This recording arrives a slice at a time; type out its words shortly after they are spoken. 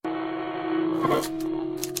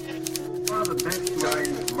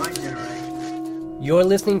You're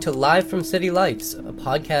listening to Live from City Lights, a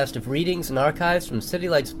podcast of readings and archives from City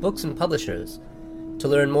Lights books and publishers. To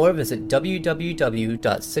learn more, visit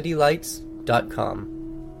www.citylights.com.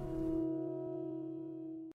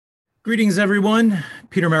 Greetings, everyone.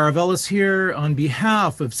 Peter Maravellis here on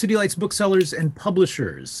behalf of City Lights booksellers and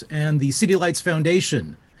publishers and the City Lights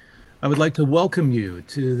Foundation. I would like to welcome you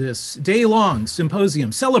to this day-long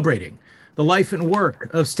symposium celebrating the life and work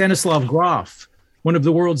of Stanislav Grof, one of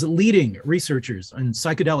the world's leading researchers on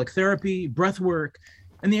psychedelic therapy, breathwork,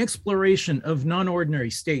 and the exploration of non-ordinary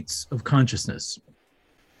states of consciousness.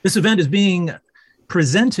 This event is being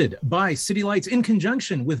presented by City Lights in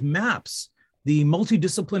conjunction with MAPS, the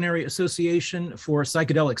Multidisciplinary Association for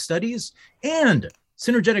Psychedelic Studies, and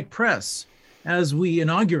Synergetic Press, as we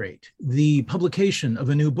inaugurate the publication of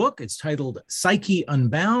a new book. It's titled Psyche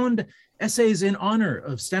Unbound, Essays in Honor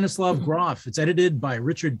of Stanislav Grof. It's edited by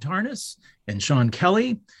Richard Tarnas and Sean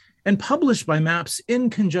Kelly, and published by MAPS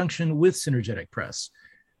in conjunction with Synergetic Press.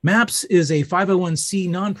 MAPS is a 501c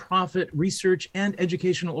nonprofit research and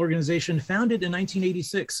educational organization founded in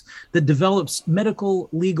 1986 that develops medical,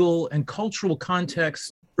 legal, and cultural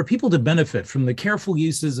contexts for people to benefit from the careful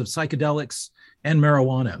uses of psychedelics and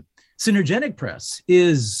marijuana. Synergetic Press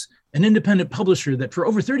is an independent publisher that for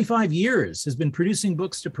over 35 years has been producing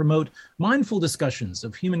books to promote mindful discussions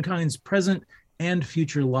of humankind's present and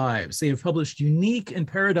future lives. They have published unique and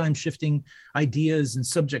paradigm-shifting ideas in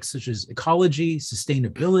subjects such as ecology,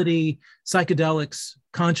 sustainability, psychedelics,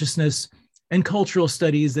 consciousness, and cultural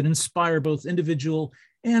studies that inspire both individual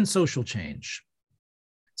and social change.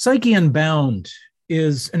 Psyche Unbound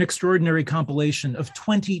is an extraordinary compilation of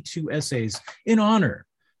 22 essays in honor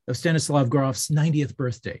of Stanislav Grof's 90th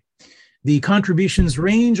birthday. The contributions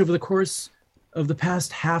range over the course of the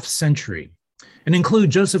past half century and include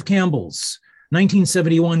Joseph Campbell's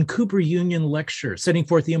 1971 Cooper Union lecture setting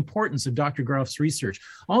forth the importance of Dr. Grof's research.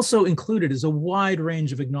 Also included is a wide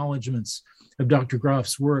range of acknowledgments of Dr.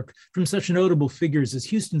 Grof's work from such notable figures as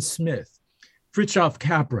Houston Smith, Fritjof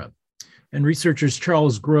Capra, and researchers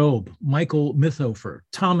Charles Grob, Michael Mithofer,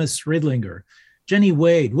 Thomas Riedlinger, Jenny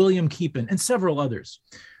Wade, William Keepan, and several others.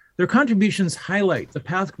 Their contributions highlight the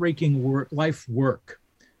path-breaking life work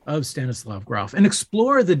of Stanislav Grof and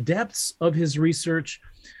explore the depths of his research,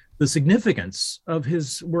 the significance of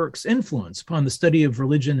his work's influence upon the study of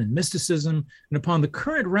religion and mysticism, and upon the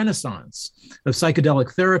current renaissance of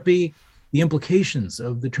psychedelic therapy, the implications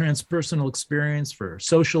of the transpersonal experience for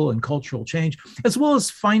social and cultural change, as well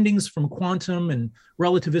as findings from quantum and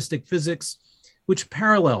relativistic physics, which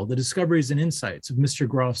parallel the discoveries and insights of Mr.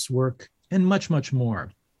 Grof's work, and much, much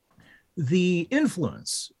more. The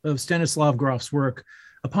influence of Stanislav Grof's work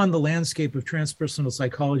upon the landscape of transpersonal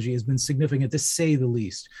psychology has been significant, to say the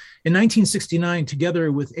least. In 1969,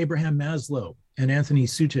 together with Abraham Maslow and Anthony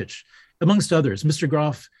Sutich, amongst others, Mr.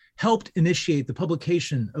 Grof helped initiate the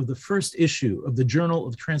publication of the first issue of the Journal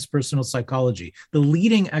of Transpersonal Psychology, the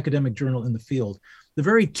leading academic journal in the field. The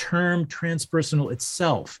very term transpersonal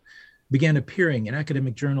itself began appearing in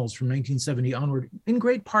academic journals from 1970 onward, in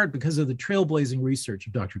great part because of the trailblazing research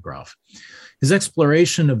of Dr. Grof. His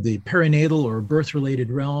exploration of the perinatal or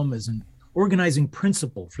birth-related realm as an organizing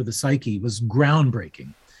principle for the psyche was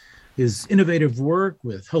groundbreaking. His innovative work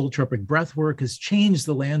with holotropic breathwork has changed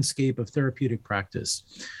the landscape of therapeutic practice.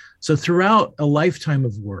 So throughout a lifetime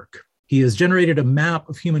of work, he has generated a map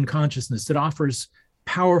of human consciousness that offers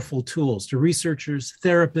powerful tools to researchers,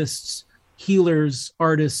 therapists, healers,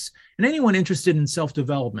 artists, and anyone interested in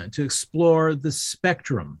self-development to explore the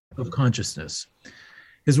spectrum of consciousness.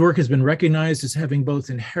 His work has been recognized as having both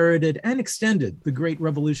inherited and extended the great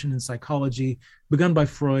revolution in psychology begun by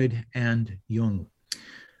Freud and Jung.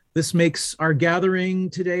 This makes our gathering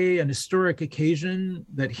today an historic occasion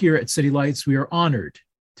that here at City Lights we are honored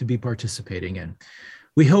to be participating in.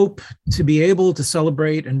 We hope to be able to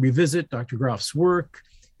celebrate and revisit Dr. Grof's work,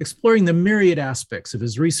 exploring the myriad aspects of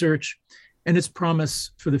his research and its promise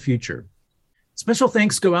for the future. Special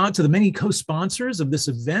thanks go out to the many co-sponsors of this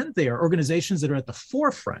event. They are organizations that are at the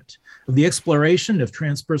forefront of the exploration of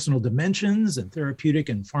transpersonal dimensions and therapeutic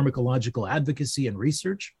and pharmacological advocacy and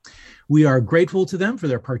research. We are grateful to them for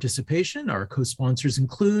their participation. Our co-sponsors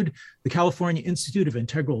include the California Institute of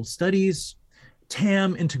Integral Studies,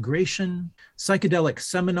 TAM Integration, Psychedelic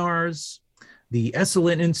Seminars, the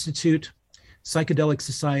Esalen Institute, Psychedelic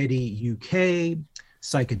Society UK,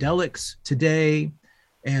 Psychedelics Today,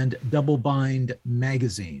 and Double Bind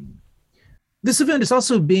Magazine. This event is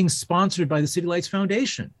also being sponsored by the City Lights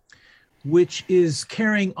Foundation, which is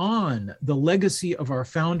carrying on the legacy of our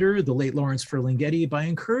founder, the late Lawrence Ferlinghetti, by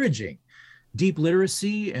encouraging deep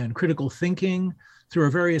literacy and critical thinking through our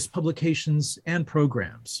various publications and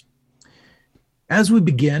programs. As we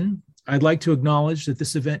begin, I'd like to acknowledge that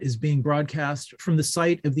this event is being broadcast from the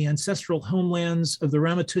site of the ancestral homelands of the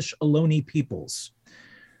Ramaytush Ohlone peoples.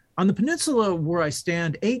 On the peninsula where I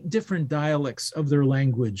stand, 8 different dialects of their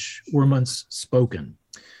language were once spoken.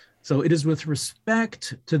 So it is with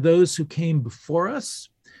respect to those who came before us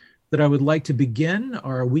that I would like to begin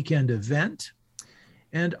our weekend event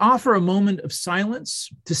and offer a moment of silence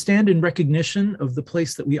to stand in recognition of the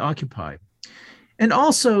place that we occupy, and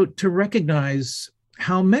also to recognize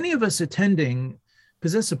how many of us attending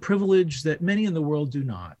possess a privilege that many in the world do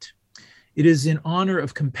not. It is in honor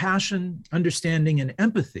of compassion, understanding, and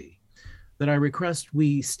empathy that I request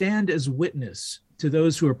we stand as witness to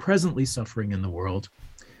those who are presently suffering in the world,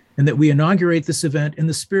 and that we inaugurate this event in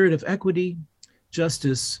the spirit of equity,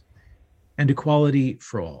 justice, and equality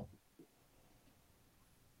for all.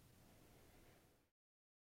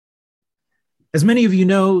 As many of you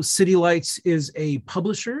know, City Lights is a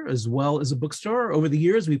publisher as well as a bookstore. Over the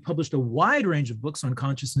years, we've published a wide range of books on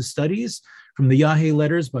consciousness studies, from the Yahe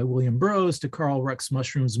Letters by William Burroughs to Carl Ruck's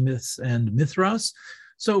Mushrooms, Myths, and Mithras.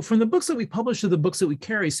 So from the books that we publish to the books that we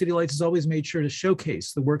carry, City Lights has always made sure to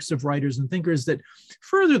showcase the works of writers and thinkers that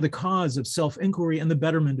further the cause of self-inquiry and the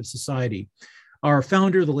betterment of society. Our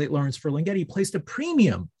founder, the late Lawrence Ferlinghetti, placed a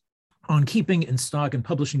premium on keeping in stock and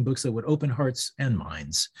publishing books that would open hearts and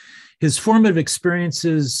minds. His formative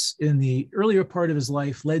experiences in the earlier part of his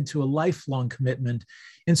life led to a lifelong commitment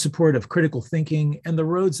in support of critical thinking and the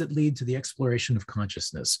roads that lead to the exploration of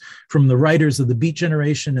consciousness. From the writers of the Beat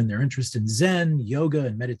Generation and their interest in Zen, yoga,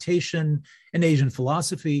 and meditation, and Asian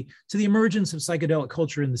philosophy, to the emergence of psychedelic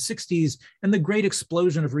culture in the 60s and the great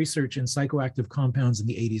explosion of research in psychoactive compounds in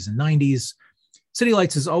the 80s and 90s, City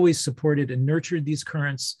Lights has always supported and nurtured these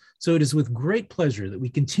currents, so it is with great pleasure that we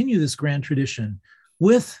continue this grand tradition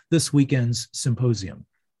with this weekend's symposium.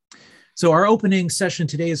 So our opening session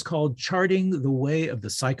today is called Charting the Way of the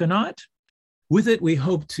Psychonaut. With it, we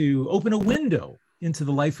hope to open a window into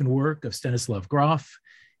the life and work of Stanislav Grof,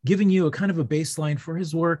 giving you a kind of a baseline for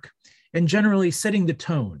his work and generally setting the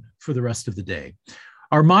tone for the rest of the day.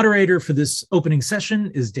 Our moderator for this opening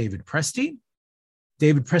session is David Presti.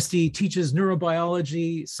 David Presti teaches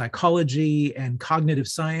neurobiology, psychology, and cognitive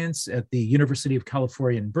science at the University of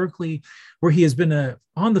California in Berkeley, where he has been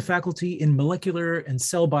on the faculty in molecular and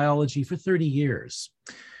cell biology for 30 years.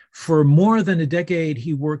 For more than a decade,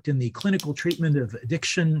 he worked in the clinical treatment of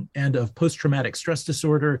addiction and of post-traumatic stress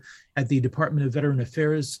disorder at the Department of Veteran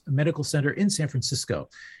Affairs Medical Center in San Francisco.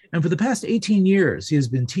 And for the past 18 years, he has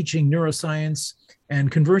been teaching neuroscience and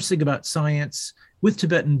conversing about science with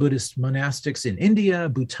Tibetan Buddhist monastics in India,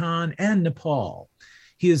 Bhutan, and Nepal.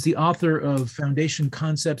 He is the author of Foundation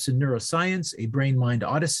Concepts in Neuroscience, A Brain-Mind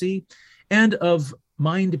Odyssey, and of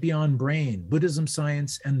Mind Beyond Brain, Buddhism,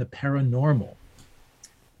 Science, and the Paranormal.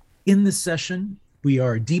 In this session, we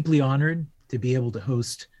are deeply honored to be able to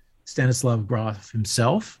host Stanislav Grof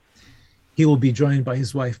himself. He will be joined by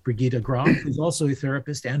his wife, Brigitte Grof, who's also a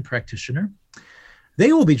therapist and practitioner.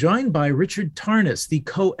 They will be joined by Richard Tarnas, the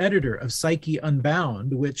co-editor of Psyche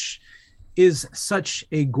Unbound, which is such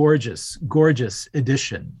a gorgeous, gorgeous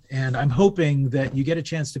edition. And I'm hoping that you get a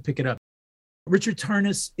chance to pick it up. Richard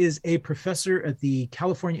Tarnas is a professor at the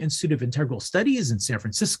California Institute of Integral Studies in San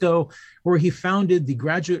Francisco, where he founded the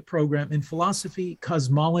graduate program in philosophy,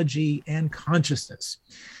 cosmology, and consciousness.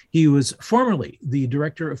 He was formerly the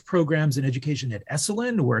director of programs in education at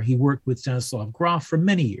Esalen, where he worked with Stanislav Grof for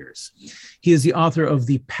many years. He is the author of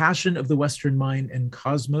The Passion of the Western Mind and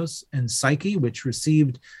Cosmos and Psyche, which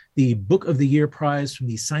received the Book of the Year prize from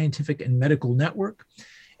the Scientific and Medical Network,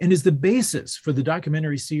 and is the basis for the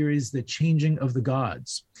documentary series, The Changing of the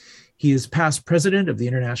Gods. He is past president of the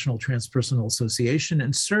International Transpersonal Association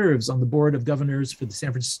and serves on the board of governors for the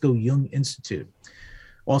San Francisco Jung Institute.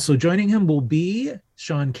 Also joining him will be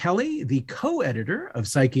Sean Kelly, the co-editor of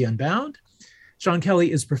Psyche Unbound. Sean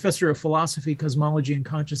Kelly is professor of philosophy, cosmology, and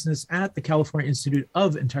consciousness at the California Institute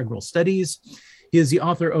of Integral Studies. He is the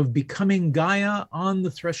author of Becoming Gaia on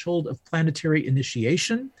the Threshold of Planetary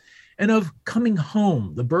Initiation and of Coming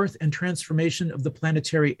Home, the Birth and Transformation of the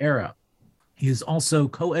Planetary Era. He is also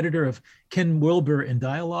co-editor of Ken Wilber in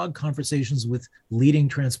Dialogue, Conversations with Leading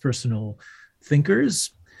Transpersonal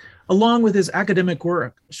Thinkers. Along with his academic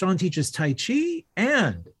work, Sean teaches Tai Chi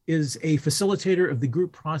and is a facilitator of the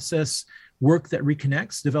group process Work That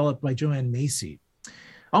Reconnects, developed by Joanne Macy.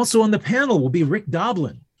 Also on the panel will be Rick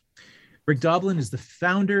Doblin. Rick Doblin is the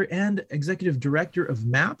founder and executive director of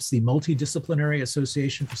MAPS, the Multidisciplinary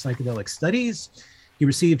Association for Psychedelic Studies. He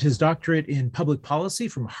received his doctorate in public policy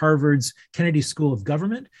from Harvard's Kennedy School of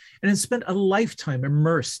Government and has spent a lifetime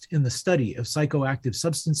immersed in the study of psychoactive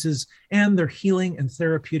substances and their healing and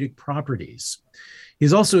therapeutic properties.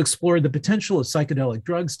 He's also explored the potential of psychedelic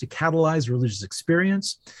drugs to catalyze religious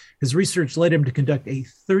experience. His research led him to conduct a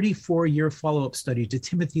 34-year follow-up study to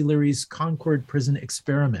Timothy Leary's Concord Prison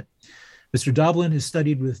experiment. Mr. Doblin has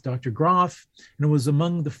studied with Dr. Grof and was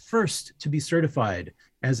among the first to be certified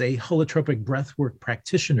as a holotropic breathwork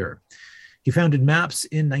practitioner. He founded MAPS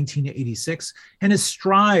in 1986 and has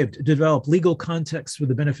strived to develop legal contexts for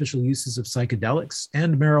the beneficial uses of psychedelics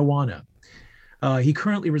and marijuana. He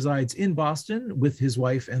currently resides in Boston with his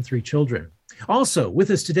wife and 3 children. Also with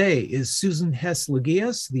us today is Susan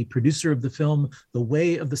Hess-Legias, the producer of the film The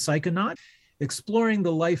Way of the Psychonaut, exploring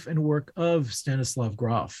the life and work of Stanislav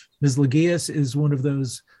Grof. Ms. Legias is one of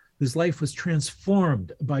those whose life was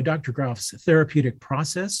transformed by Dr. Grof's therapeutic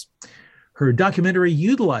process. Her documentary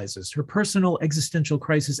utilizes her personal existential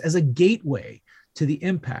crisis as a gateway to the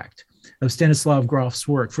impact of Stanislav Grof's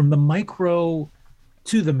work from the micro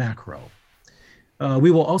to the macro.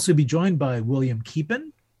 We will also be joined by William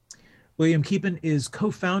Keepen. William Keepen is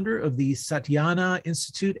co-founder of the Satyana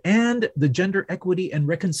Institute and the Gender Equity and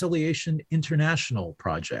Reconciliation International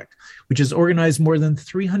Project, which has organized more than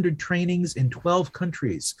 300 trainings in 12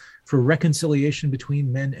 countries for reconciliation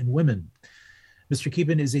between men and women. Mr.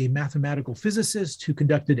 Keepen is a mathematical physicist who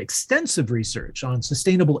conducted extensive research on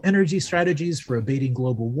sustainable energy strategies for abating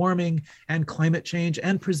global warming and climate change,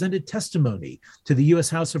 and presented testimony to the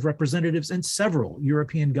US House of Representatives and several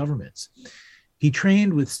European governments. He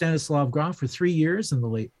trained with Stanislav Grof for 3 years in the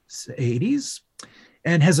late 80s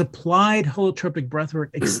and has applied holotropic breathwork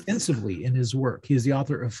extensively in his work. He is the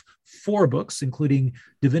author of 4 books, including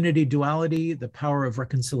Divinity Duality, The Power of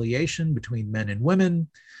Reconciliation Between Men and Women,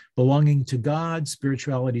 Belonging to God,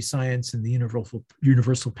 Spirituality, Science, and the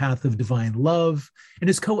Universal Path of Divine Love, and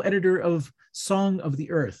is co-editor of Song of the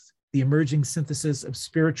Earth, The Emerging Synthesis of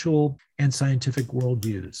Spiritual and Scientific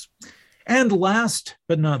Worldviews. And last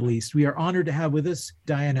but not least, we are honored to have with us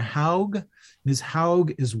Diana Haug. Ms.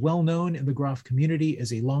 Haug is well known in the Grof community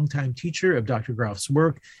as a longtime teacher of Dr. Grof's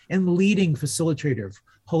work and leading facilitator of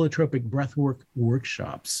holotropic breathwork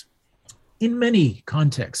workshops. In many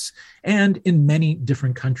contexts and in many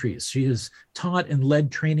different countries, she has taught and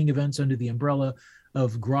led training events under the umbrella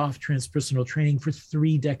of Grof Transpersonal Training for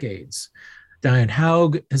 3 decades. Diane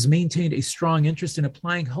Haug has maintained a strong interest in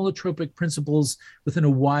applying holotropic principles within a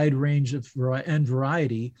wide range of and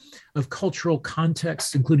variety of cultural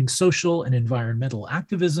contexts, including social and environmental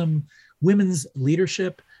activism, women's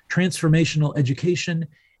leadership, transformational education,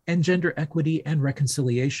 and gender equity and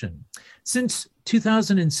reconciliation. Since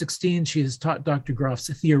 2016, she has taught Dr. Grof's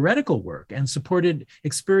theoretical work and supported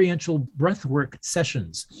experiential breathwork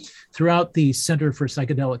sessions throughout the Center for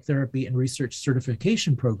Psychedelic Therapy and Research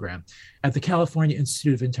Certification Program at the California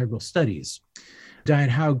Institute of Integral Studies. Diane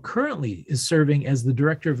Haug currently is serving as the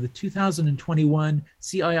director of the 2021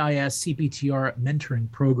 CIIS CPTR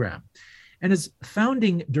Mentoring Program and is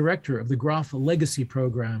founding director of the Grof Legacy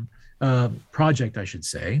Program project, I should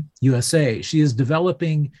say, USA. She is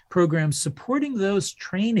developing programs supporting those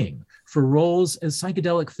training for roles as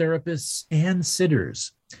psychedelic therapists and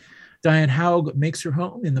sitters. Diane Haug makes her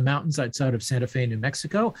home in the mountains outside of Santa Fe, New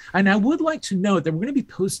Mexico. And I would like to note that we're going to be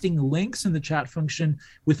posting links in the chat function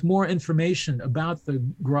with more information about the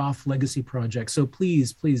Grof Legacy Project. So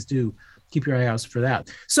please, please do keep your eye out for that.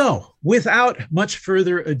 So without much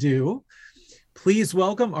further ado, please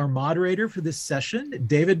welcome our moderator for this session,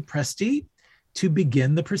 David Presti, to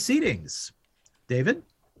begin the proceedings. David?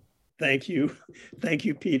 Thank you. Thank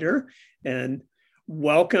you, Peter. And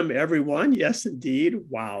welcome, everyone. Yes, indeed.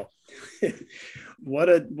 Wow. What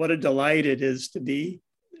a delight it is to be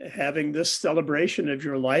having this celebration of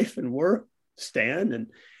your life and work, Stan,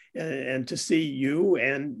 and to see you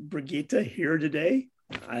and Brigitte here today.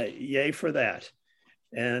 Yay for that.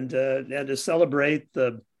 And to celebrate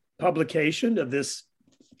the publication of this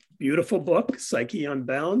beautiful book, Psyche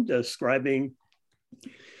Unbound, describing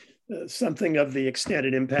something of the extent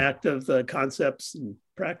and impact of the concepts and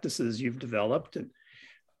practices you've developed. And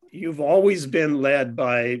you've always been led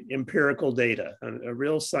by empirical data, a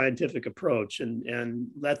real scientific approach, and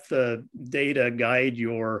let the data guide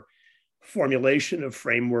your formulation of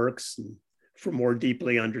frameworks for more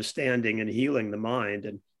deeply understanding and healing the mind.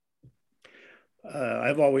 And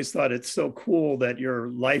I've always thought it's so cool that your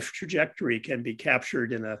life trajectory can be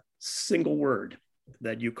captured in a single word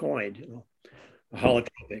that you coined,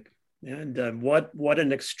 holotropic. And what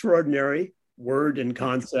an extraordinary word and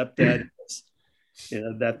concept that is.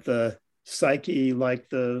 That the psyche, like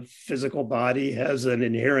the physical body, has an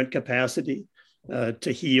inherent capacity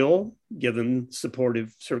to heal given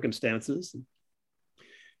supportive circumstances.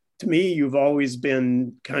 To me, you've always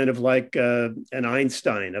been kind of like an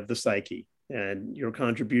Einstein of the psyche, and your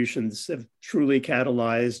contributions have truly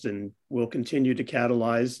catalyzed and will continue to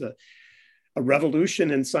catalyze a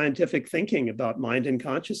revolution in scientific thinking about mind and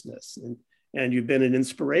consciousness. And you've been an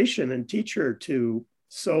inspiration and teacher to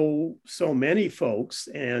so many folks,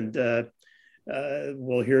 and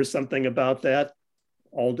we'll hear something about that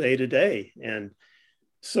all day today. And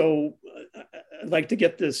so I'd like to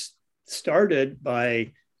get this started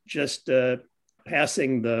by just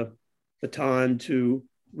passing the baton to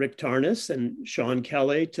Rick Tarnas and Sean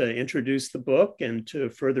Kelly to introduce the book and to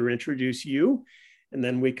further introduce you. And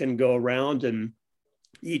then we can go around and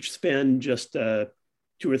each spend just 2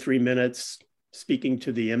 or 3 minutes speaking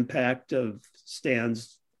to the impact of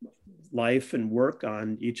Stan's life and work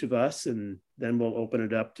on each of us. And then we'll open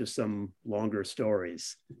it up to some longer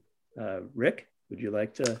stories. Rick, would you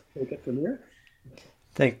like to take it from here?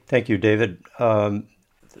 Thank you, David.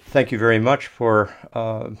 Thank you very much for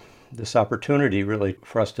this opportunity, really,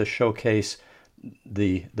 for us to showcase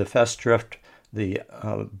the Festschrift, the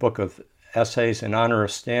book of essays in honor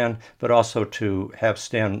of Stan, but also to have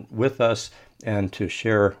Stan with us and to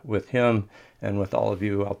share with him and with all of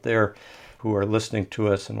you out there who are listening to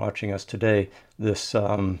us and watching us today this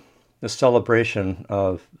celebration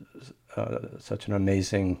of such an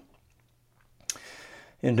amazing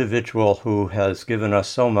individual who has given us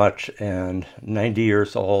so much, and 90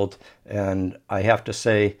 years old. And I have to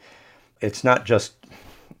say, it's not just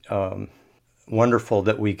wonderful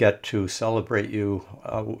that we get to celebrate you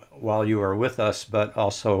while you are with us, but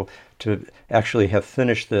also to actually have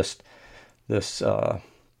finished this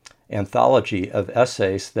anthology of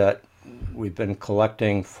essays that we've been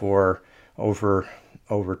collecting for over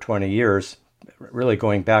 20 years, really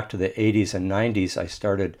going back to the 80s and 90s. I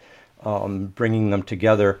started bringing them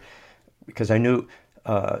together because I knew,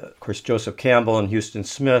 of course, Joseph Campbell and Huston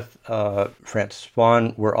Smith, Francis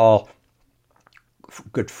Swan were all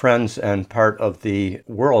good friends and part of the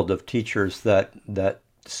world of teachers that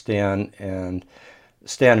Stan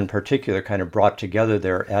in particular kind of brought together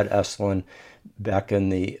there at Esalen back in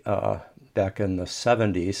the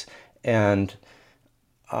 70s, and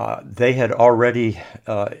they had already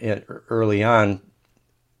early on.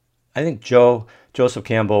 I think Joseph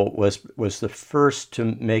Campbell was the first to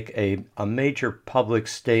make a major public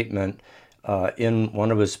statement in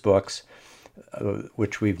one of his books,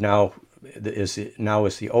 which we've now is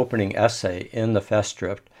the opening essay in the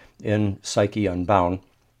Festschrift in Psyche Unbound.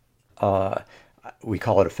 We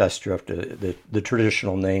call it a Festschrift, the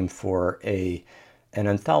traditional name for an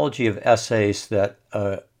anthology of essays that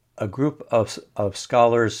a group of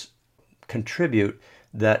scholars contribute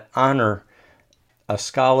that honor a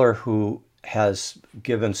scholar who has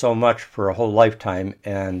given so much for a whole lifetime,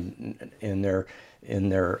 and in their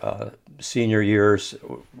senior years,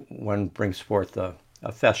 one brings forth a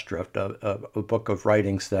Festschrift, a book of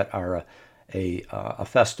writings that are a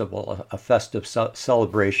festival, a festive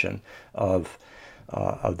celebration of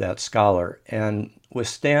that scholar. And with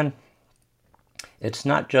Stan, it's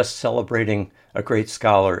not just celebrating a great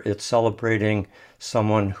scholar; it's celebrating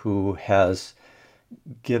someone who has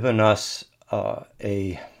given us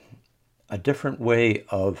a different way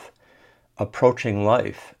of approaching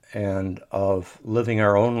life and of living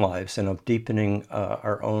our own lives and of deepening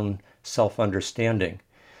our own self-understanding.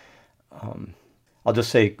 I'll just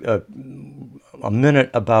say a minute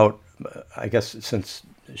about, I guess, since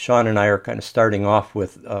Sean and I are kind of starting off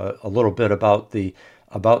with a little bit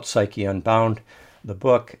about Psyche Unbound, the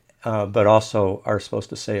book, but also are supposed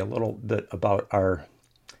to say a little bit about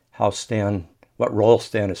what role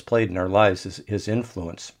Stan has played in our lives, his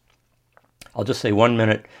influence. I'll just say 1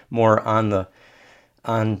 minute more on the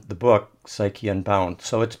book Psyche Unbound.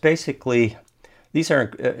 So it's basically,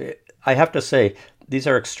 I have to say, these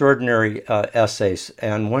are extraordinary essays,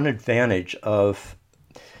 and one advantage of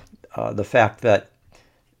the fact that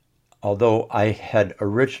although I had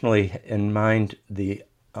originally in mind the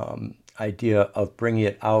idea of bringing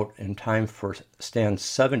it out in time for Stan's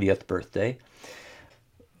 70th birthday,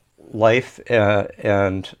 life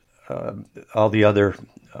and all the other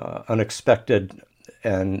unexpected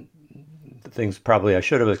and things probably I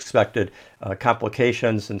should have expected,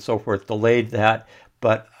 complications and so forth, delayed that.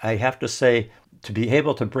 But I have to say, to be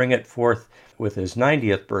able to bring it forth with his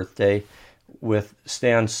 90th birthday, with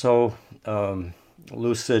Stan so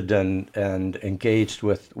lucid and engaged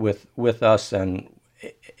with us, and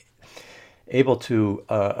able to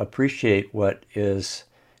appreciate what is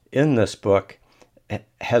in this book,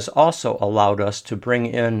 has also allowed us to bring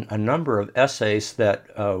in a number of essays that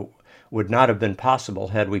would not have been possible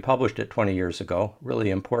had we published it 20 years ago, really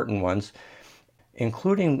important ones,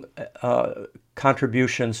 including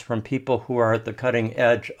contributions from people who are at the cutting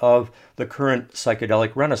edge of the current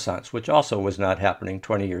psychedelic renaissance, which also was not happening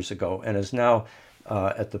 20 years ago and is now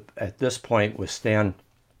at this point with Stan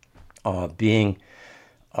being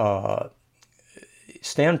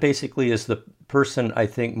Stan basically is the person, I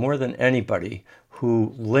think, more than anybody,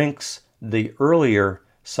 who links the earlier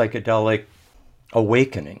psychedelic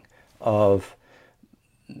awakening of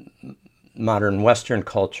modern Western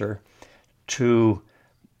culture to,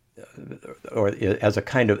 or as a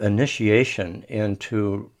kind of initiation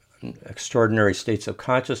into extraordinary states of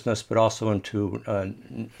consciousness, but also into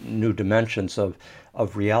new dimensions of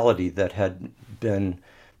reality that had been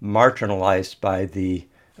marginalized by the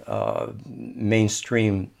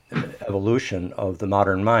mainstream evolution of the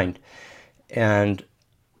modern mind. And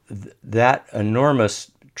that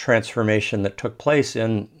enormous transformation that took place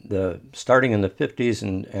starting in the 50s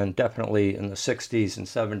and definitely in the 60s and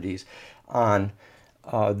 70s on,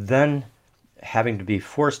 then having to be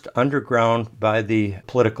forced underground by the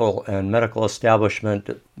political and medical establishment,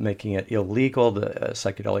 making it illegal, the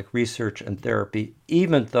psychedelic research and therapy,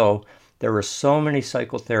 even though there were so many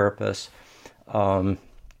psychotherapists.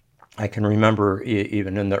 I can remember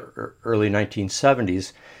even in the early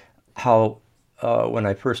 1970s how when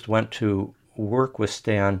I first went to work with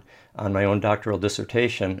Stan on my own doctoral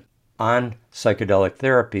dissertation on psychedelic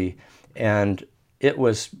therapy, and it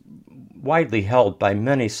was widely held by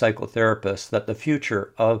many psychotherapists that the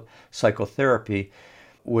future of psychotherapy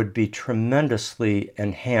would be tremendously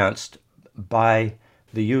enhanced by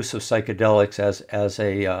the use of psychedelics as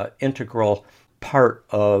a integral part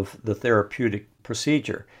of the therapeutic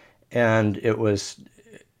procedure. And it was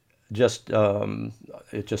just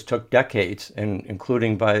it just took decades, and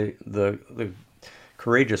including by the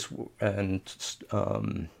courageous and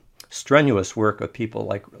strenuous work of people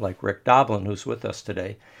like Rick Doblin, who's with us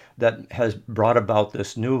today, that has brought about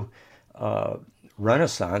this new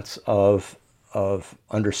renaissance of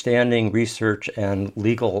understanding, research, and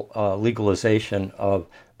legalization of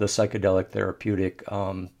the psychedelic therapeutic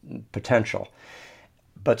potential.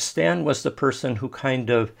 But Stan was the person who kind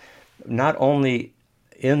of not only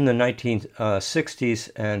in the 1960s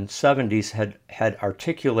and 70s had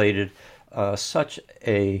articulated such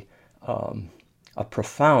a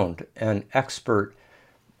profound and expert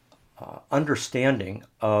understanding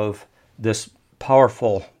of this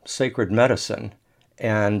powerful sacred medicine,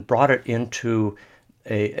 and brought it into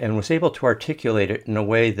and was able to articulate it in a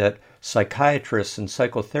way that psychiatrists and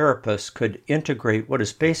psychotherapists could integrate what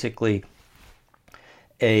is basically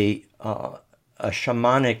a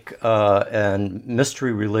shamanic and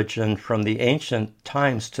mystery religion from the ancient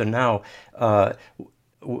times to now,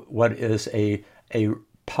 what is a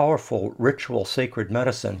powerful ritual sacred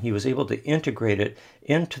medicine. He was able to integrate it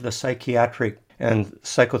into the psychiatric and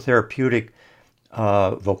psychotherapeutic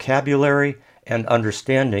vocabulary and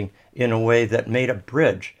understanding in a way that made a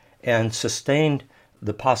bridge and sustained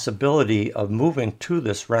the possibility of moving to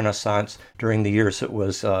this renaissance during the years it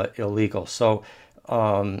was illegal. So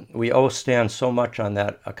we owe Stan so much on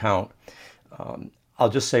that account. I'll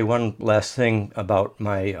just say one last thing about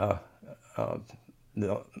my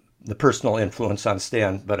the personal influence on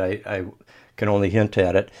Stan, but I can only hint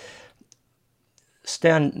at it.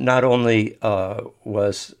 Stan not only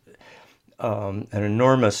was an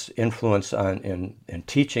enormous influence in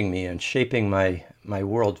teaching me and shaping my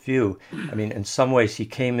worldview. I mean, in some ways, he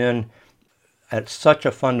came in at such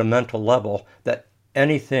a fundamental level that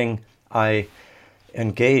anything I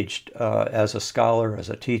engaged as a scholar, as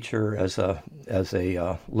a teacher, as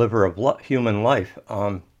a liver of human life,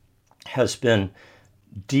 has been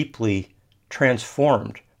deeply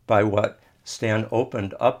transformed by what Stan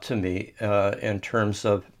opened up to me in terms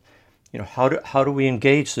of, how do we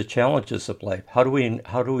engage the challenges of life? How do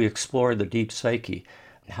we explore the deep psyche?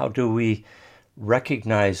 How do we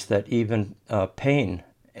recognize that even pain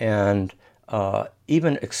and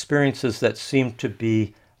even experiences that seem to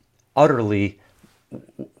be utterly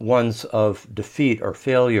ones of defeat or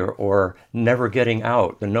failure or never getting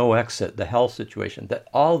out, the no exit, the hell situation, that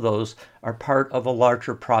all those are part of a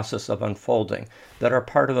larger process of unfolding, that are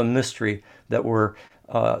part of a mystery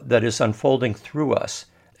that is unfolding through us,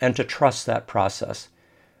 and to trust that process,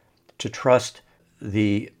 to trust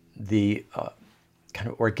the kind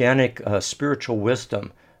of organic spiritual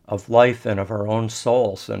wisdom of life and of our own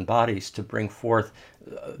souls and bodies to bring forth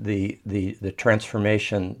the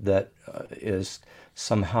transformation that is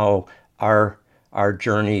somehow our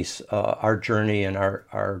journey and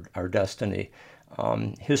our destiny.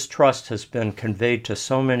 His trust has been conveyed to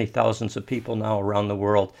so many thousands of people now around the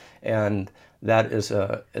world, and that is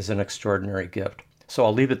an extraordinary gift. So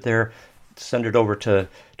I'll leave it there, send it over to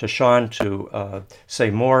Sean to say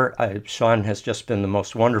more. Sean has just been the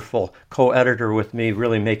most wonderful co-editor with me,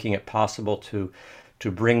 really making it possible to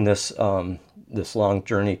bring this this long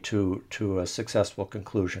journey to a successful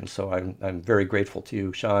conclusion. So I'm very grateful to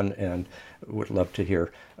you, Sean, and would love to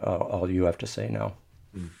hear all you have to say now.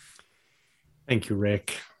 Thank you,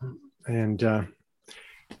 Rick, and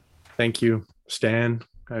thank you, Stan.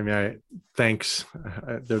 I mean, thanks.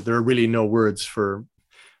 There are really no words for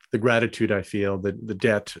the gratitude I feel, the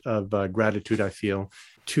debt of gratitude I feel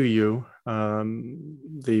to you,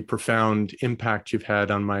 the profound impact you've had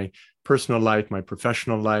on my personal life, my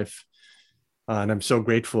professional life. And I'm so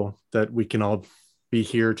grateful that we can all be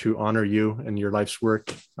here to honor you and your life's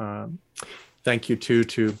work. Thank you too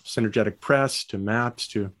to Synergetic Press, to MAPS,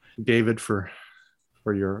 to David for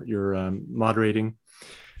your moderating.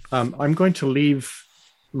 I'm going to leave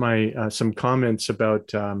my some comments about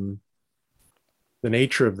the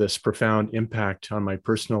nature of this profound impact on my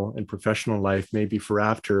personal and professional life, maybe for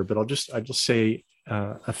after, but I'll just say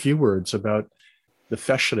a few words about the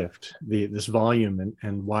Festschrift, this volume,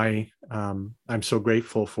 and why I'm so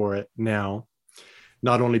grateful for it now.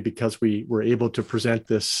 Not only because we were able to present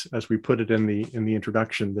this, as we put it in the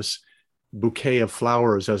introduction, this bouquet of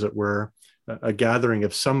flowers, as it were, a gathering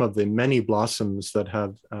of some of the many blossoms that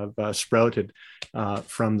have sprouted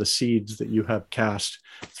from the seeds that you have cast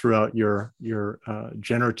throughout your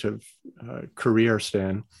generative career,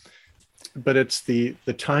 Stan. But it's the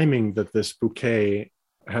timing that this bouquet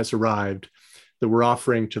has arrived, that we're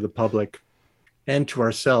offering to the public and to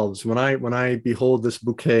ourselves. When I behold this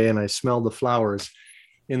bouquet and I smell the flowers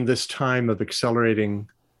in this time of accelerating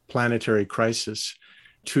planetary crisis,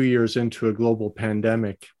 2 years into a global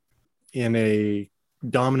pandemic, in a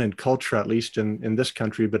dominant culture, at least in this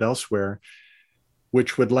country, but elsewhere,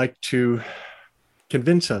 which would like to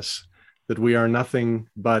convince us that we are nothing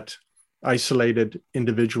but isolated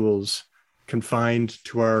individuals confined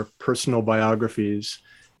to our personal biographies,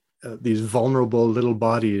 these vulnerable little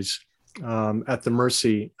bodies at the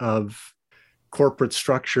mercy of corporate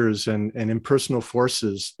structures and impersonal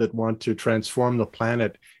forces that want to transform the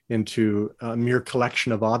planet into a mere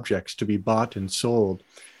collection of objects to be bought and sold.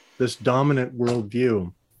 This dominant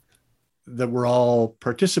worldview that we're all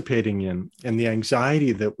participating in, and the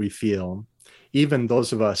anxiety that we feel, even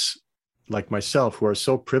those of us like myself who are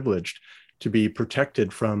so privileged to be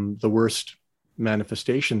protected from the worst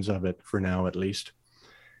manifestations of it, for now at least.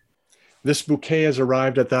 This bouquet has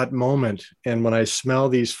arrived at that moment, and when I smell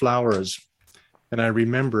these flowers and I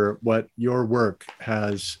remember what your work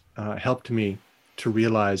has helped me to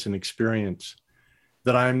realize and experience,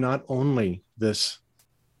 that I'm not only this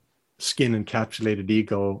skin encapsulated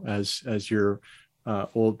ego, as your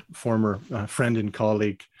old former friend and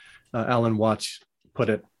colleague Alan Watts put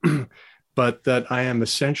it, but that I am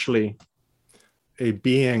essentially a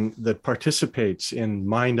being that participates in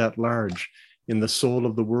mind at large, in the soul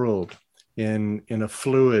of the world, in a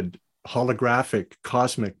fluid, holographic,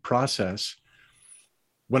 cosmic process.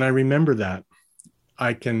 When I remember that,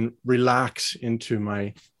 I can relax into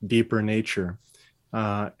my deeper nature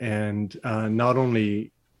and not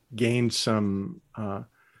only gain some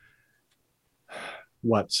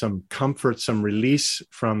comfort, some release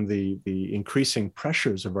from the increasing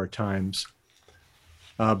pressures of our times,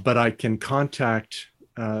 but I can contact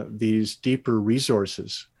these deeper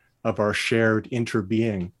resources of our shared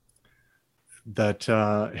interbeing that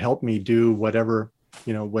help me do whatever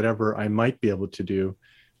I might be able to do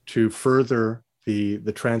to further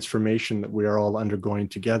the transformation that we are all undergoing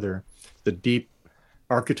together, the deep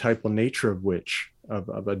archetypal nature of which,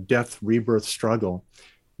 of a death rebirth struggle,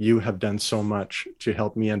 you have done so much to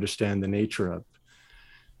help me understand the nature of.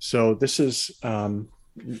 So this is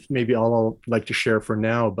maybe all I'll like to share for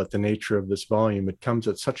now about the nature of this volume. It comes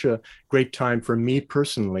at such a great time for me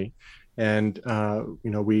personally, and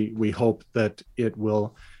we hope that it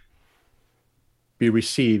will be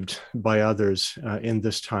received by others in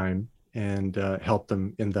this time and help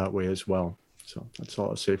them in that way as well. So that's all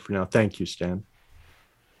I'll say for now. Thank you, Stan.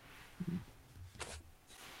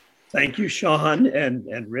 Thank you, Sean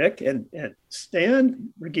and Rick. And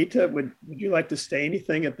Stan, Brigitte, would you like to say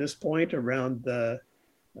anything at this point around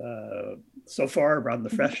so far around the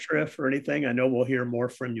Festschrift or anything? I know we'll hear more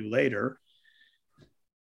from you later.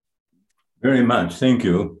 Very much, thank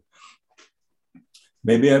you.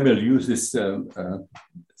 Maybe I will use this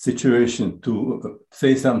situation to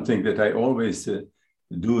say something that I always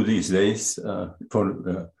do these days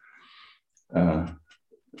for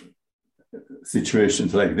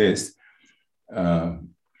situations like this.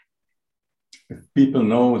 people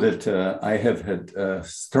know that I have had a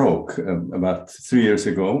stroke about 3 years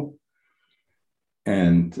ago,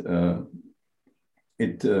 and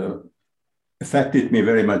it affected me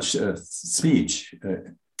very much speech.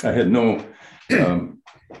 I had no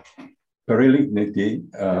paralyticity,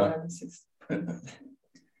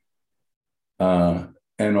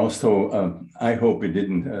 and also I hope it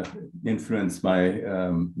didn't influence my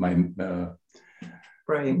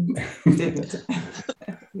brain. Didn't.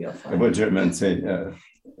 What Germans say,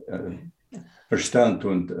 Verstand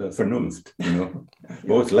und Vernunft, you know,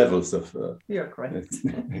 both levels of. You're correct.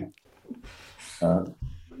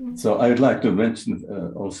 So I would like to mention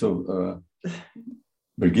also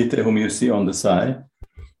Brigitte, whom you see on the side.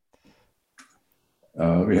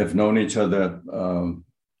 We have known each other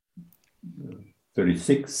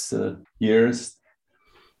 36 years,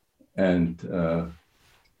 and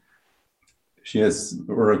she has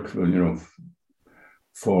worked, you know,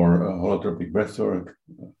 for holotropic breathwork.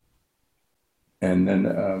 And then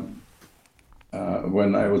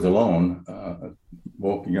when I was alone,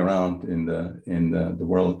 walking around in the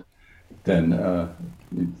world, then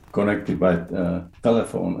connected by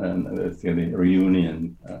telephone, and the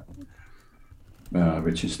reunion,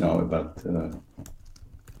 which is now about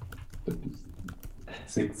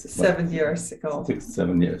 7 years ago. 6,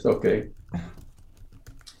 7 years, okay.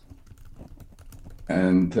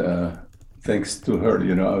 And thanks to her,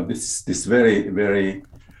 you know, this very, very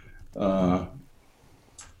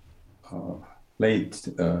late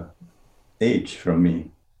age from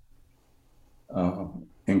me,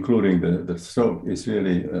 including the stroke, is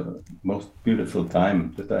really most beautiful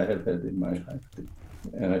time that I have had in my life.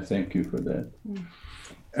 And I thank you for that.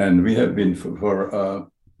 And we have been for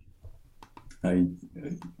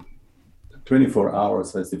 24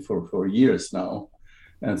 hours, I say, for years now.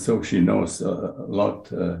 And so she knows a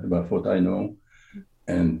lot about what I know,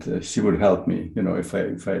 and she would help me, you know, if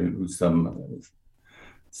I lose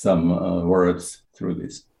some words through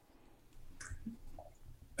this.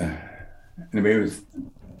 Anyway,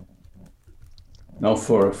 now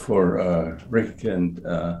for Rick and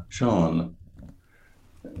Sean,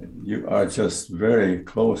 you are just very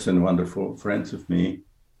close and wonderful friends with me,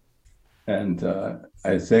 and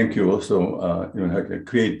I thank you also. You know,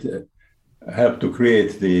 help to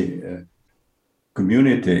create the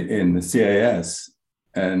community in the CIS,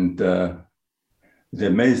 and the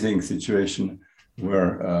amazing situation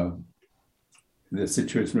where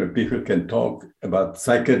people can talk about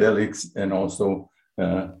psychedelics and also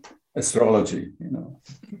astrology. You know,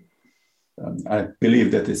 I believe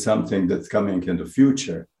that is something that's coming in the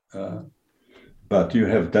future. But you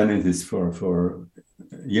have done this for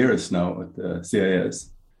years now at the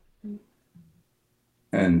CIS,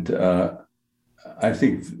 and I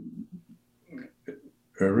think,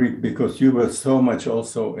 Rick, because you were so much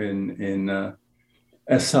also in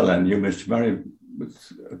Esalen, you was very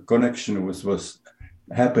connection was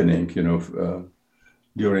happening, you know,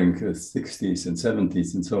 during the 60s and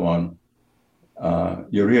 70s and so on.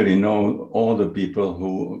 You really know all the people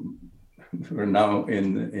who were now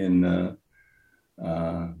in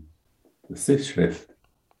the Sichtschrift,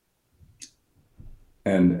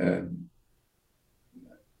 and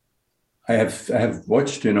I have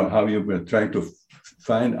watched, you know, how you were trying to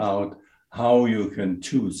find out how you can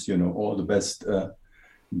choose, you know, all the best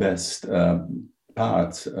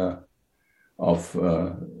parts of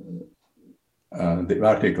the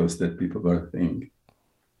articles that people were thinking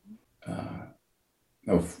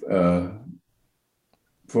of.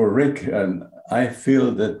 For Rick, and I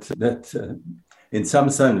feel that in some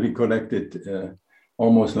sense we connected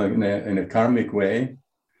almost like in a karmic way.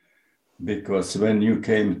 Because when you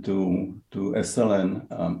came to Esalen,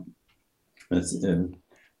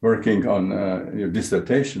 working on your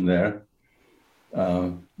dissertation there,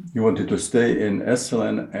 you wanted to stay in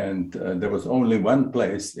Esalen, and there was only one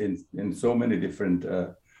place in so many different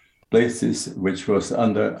places which was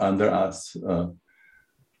under us.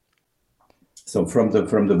 So from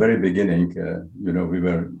the very beginning, you know, we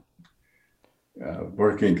were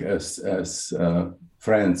working as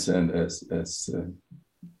friends and as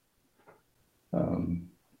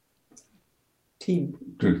team.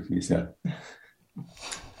 Yeah.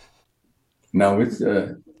 Now with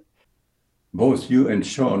both you and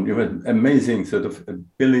Sean, you have amazing sort of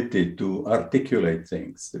ability to articulate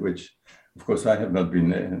things, which of course I have not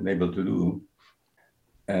been able to do,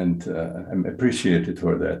 and I'm appreciated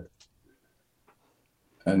for that.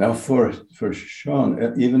 And now for Sean,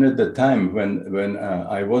 even at the time when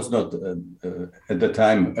I was not at the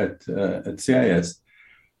time at CIS,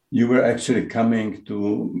 you were actually coming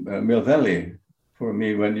to Mill Valley for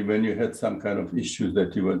me when you had some kind of issues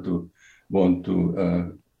that you want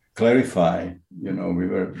to clarify. You know, we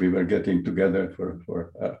were getting together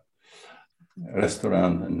for a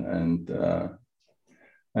restaurant, and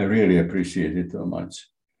I really appreciate it so much.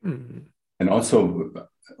 Mm. And also,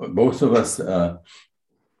 both of us were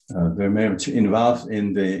very much involved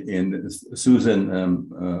in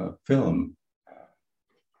Susan film,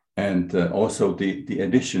 and also the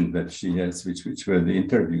edition that she has, which were the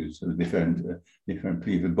interviews of different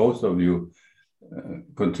people. Both of you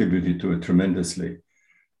contributed to it tremendously.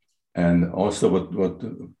 And also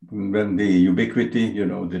when the ubiquity, you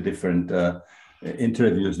know, the different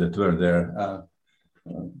interviews that were there,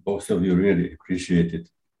 both of you really appreciate it.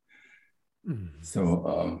 Mm.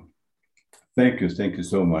 So thank you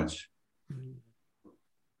so much.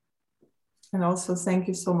 And also thank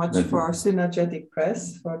you so much for Synergetic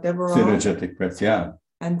Press, for Deborah. Synergetic Press, yeah.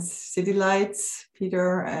 And City Lights,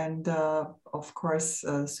 Peter, and of course,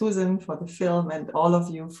 Susan for the film, and all of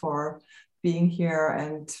you for being here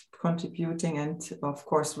and contributing, and of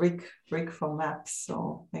course, Rick from Maps.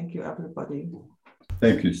 So thank you, everybody.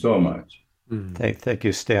 Thank you so much. Mm. Thank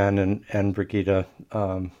you, Stan and Brigitte.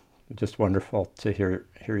 Just wonderful to hear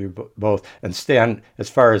you both. And Stan, as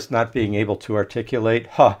far as not being able to articulate,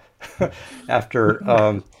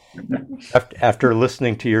 after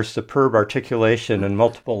listening to your superb articulation in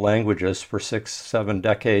multiple languages for 6-7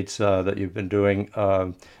 decades that you've been doing,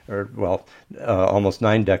 almost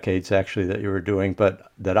 9 decades actually that you were doing,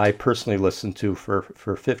 but that I personally listened to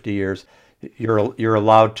for 50 years, you're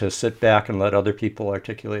allowed to sit back and let other people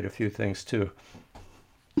articulate a few things too.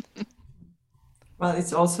 Well,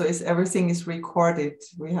 everything is recorded.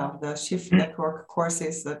 We have the Shift Network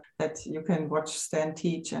courses that you can watch Stan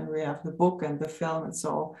teach, and we have the book and the film, and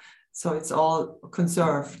so it's all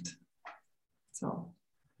conserved. So,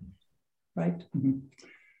 right? Mm-hmm.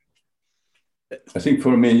 I think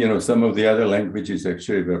for me, you know, some of the other languages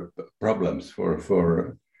actually were problems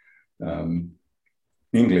for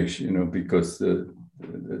English, you know, because there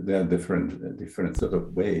are different sort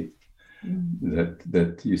of ways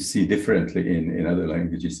that you see differently in other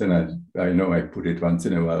languages, and I know I put it once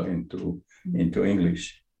in a while into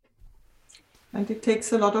English. And it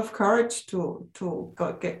takes a lot of courage to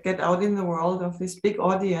get out in the world of this big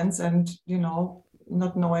audience, and you know,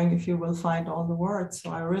 not knowing if you will find all the words.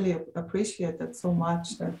 So I really appreciate that so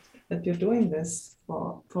much that you're doing this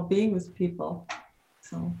for being with people.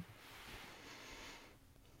 So.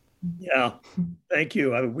 Yeah, thank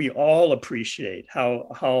you. We all appreciate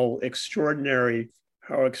how extraordinarily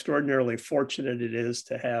fortunate it is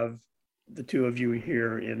to have the two of you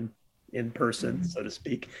here in person, so to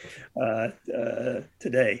speak,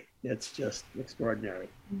 today. It's just extraordinary.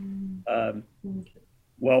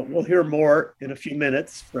 Well, we'll hear more in a few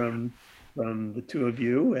minutes from the two of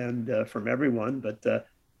you and from everyone. But to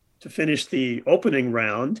finish the opening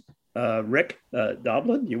round, Rick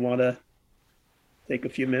Doblin, you want to take a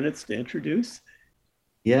few minutes to introduce?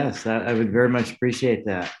 Yes, I would very much appreciate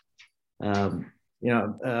that.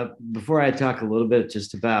 Before I talk a little bit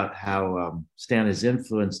just about how Stan has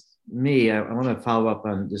influenced me, I want to follow up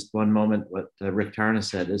on just one moment what Rick Tarna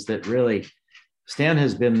said, is that really Stan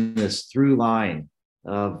has been this through line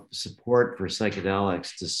of support for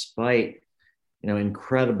psychedelics despite, you know,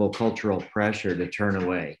 incredible cultural pressure to turn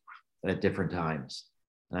away at different times.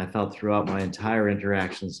 And I felt throughout my entire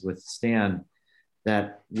interactions with Stan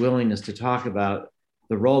that willingness to talk about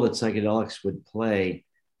the role that psychedelics would play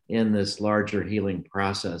in this larger healing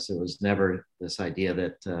process. It was never this idea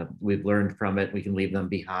that we've learned from it, we can leave them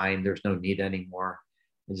behind, there's no need anymore.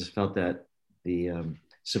 I just felt that the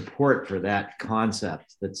support for that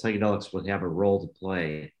concept, that psychedelics would have a role to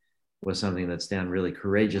play, was something that Stan really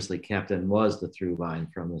courageously kept, and was the through line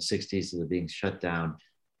from the 60s to the being shut down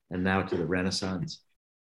and now to the Renaissance.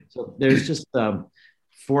 So there's just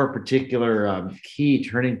 4 particular key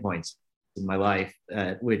turning points in my life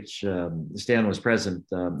at which Stan was present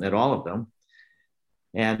at all of them.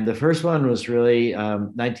 And the first one was really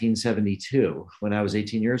 1972, when I was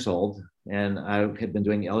 18 years old, and I had been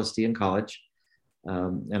doing LSD in college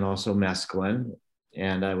and also mescaline.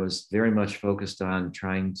 And I was very much focused on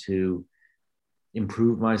trying to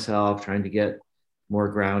improve myself, trying to get more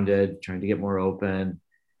grounded, trying to get more open.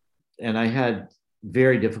 And I had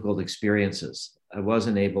very difficult experiences. I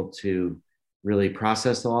wasn't able to really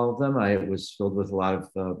process all of them. I was filled with a lot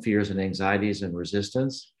of fears and anxieties and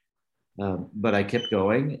resistance, but I kept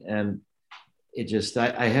going. And it just,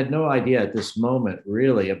 I had no idea at this moment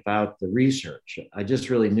really about the research. I just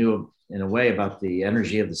really knew in a way about the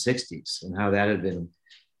energy of the 60s and how that had been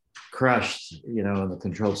crushed, you know, in the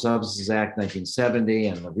Controlled Substances Act, 1970,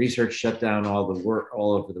 and the research shut down all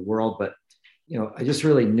over the world. But you know, I just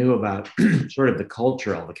really knew about sort of the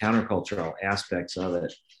cultural, the countercultural aspects of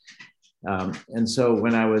it. And so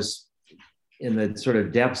when I was in the sort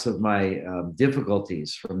of depths of my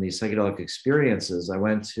difficulties from these psychedelic experiences, I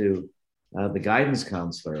went to the guidance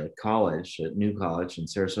counselor at college, at New College in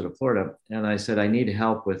Sarasota, Florida. And I said, I need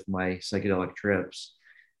help with my psychedelic trips.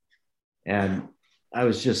 And I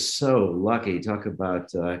was just so lucky, talk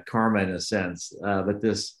about karma in a sense, but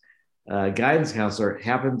this guidance counselor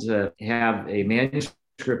happened to have a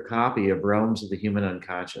manuscript copy of Realms of the Human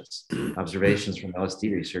Unconscious, Observations from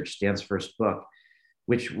LSD Research, Stan's first book,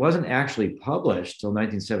 which wasn't actually published till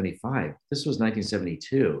 1975. This was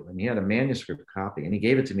 1972, and he had a manuscript copy, and he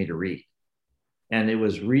gave it to me to read. And it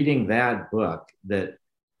was reading that book that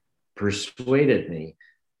persuaded me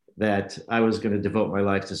that I was going to devote my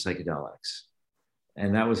life to psychedelics.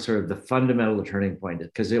 And that was sort of the fundamental turning point,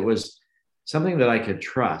 because it was something that I could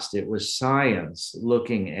trust. It was science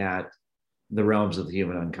looking at the realms of the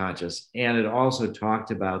human unconscious. And it also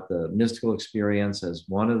talked about the mystical experience as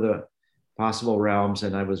one of the possible realms.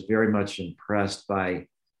 And I was very much impressed by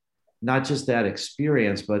not just that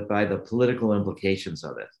experience, but by the political implications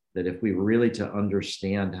of it. That if we were really to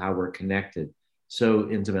understand how we're connected so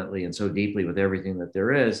intimately and so deeply with everything that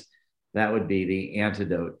there is, that would be the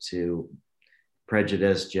antidote to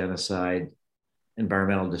prejudice, genocide,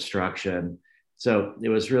 environmental destruction. So it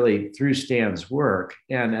was really through Stan's work.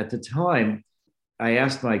 And at the time, I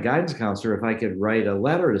asked my guidance counselor if I could write a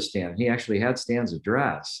letter to Stan. He actually had Stan's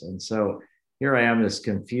address. And so here I am, this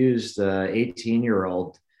confused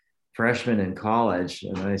 18-year-old freshman in college,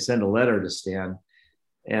 and I send a letter to Stan.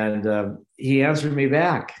 And he answered me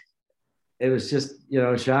back. It was just,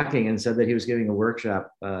 shocking, and said that he was giving a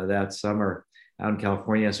workshop that summer out in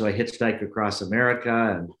California. So I hitchhiked across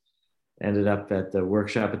America and ended up at the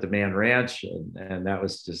workshop at the Mann Ranch. And that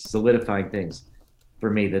was just solidifying things for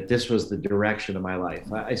me, that this was the direction of my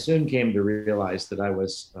life. I soon came to realize that I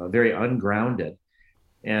was very ungrounded.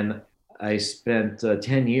 And I spent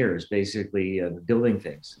 10 years basically building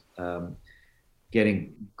things.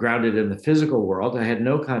 Getting grounded in the physical world. I had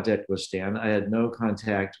no contact with Stan. I had no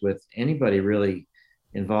contact with anybody really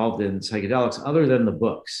involved in psychedelics other than the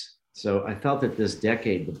books. So I felt that this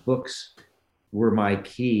decade, the books were my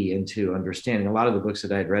key into understanding a lot of the books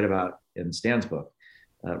that I had read about in Stan's book,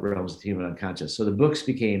 Realms of the Human Unconscious. So the books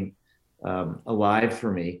became alive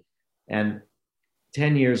for me. And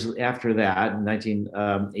 10 years after that, in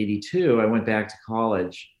 1982, I went back to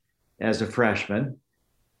college as a freshman.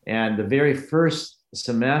 And the very first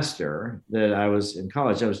semester that I was in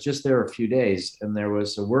college, I was just there a few days, and there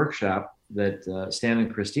was a workshop that Stan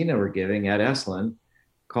and Christina were giving at Esalen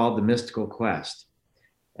called The Mystical Quest.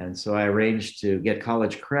 And so I arranged to get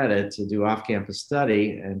college credit to do off-campus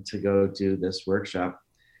study and to go do this workshop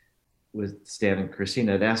with Stan and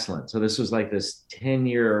Christina at Esalen. So this was like this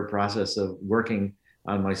 10-year process of working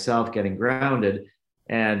on myself, getting grounded.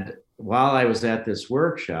 And while I was at this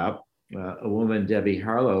workshop, a woman, Debbie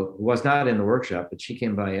Harlow, who was not in the workshop, but she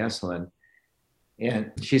came by Esalen,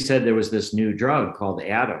 and she said there was this new drug called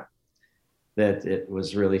Adam, that it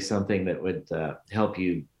was really something that would help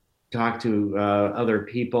you talk to other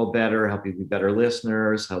people better, help you be better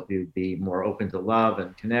listeners, help you be more open to love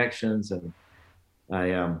and connections. And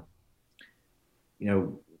I,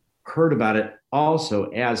 heard about it also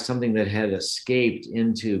as something that had escaped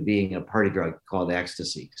into being a party drug called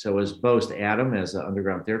ecstasy. So it was both Adam as an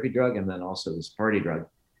underground therapy drug, and then also this party drug.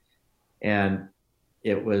 And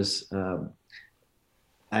it was,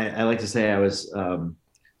 I like to say I was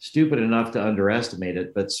stupid enough to underestimate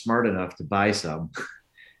it, but smart enough to buy some.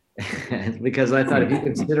 Because I thought, if you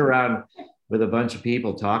could sit around with a bunch of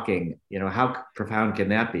people talking, how profound can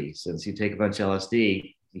that be? Since you take a bunch of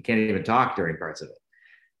LSD, you can't even talk during parts of it.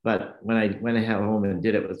 But when I went home and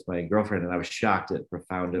did it with my girlfriend, and I was shocked at how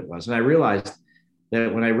profound it was. And I realized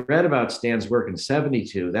that when I read about Stan's work in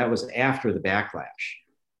 72, that was after the backlash.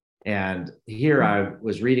 And here I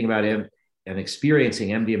was reading about him and experiencing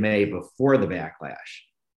MDMA before the backlash.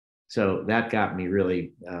 So that got me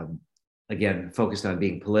really, again, focused on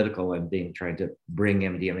being political and trying to bring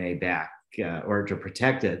MDMA back or to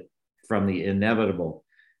protect it from the inevitable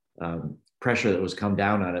pressure that was come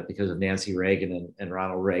down on it because of Nancy Reagan and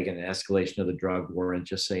Ronald Reagan and escalation of the drug war and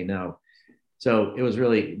Just Say No. So it was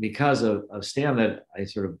really because of Stan that I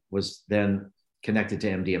sort of was then connected to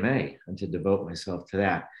MDMA and to devote myself to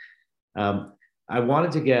that. I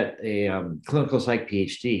wanted to get a clinical psych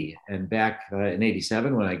PhD. And back in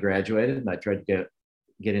 87, when I graduated, and I tried to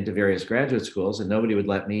get into various graduate schools, and nobody would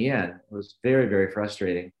let me in. It was very, very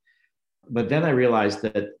frustrating. But then I realized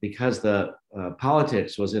that because the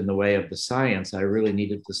politics was in the way of the science, I really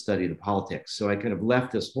needed to study the politics. So I kind of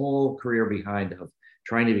left this whole career behind of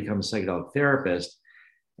trying to become a psychedelic therapist.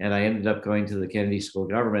 And I ended up going to the Kennedy School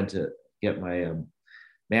of Government to get my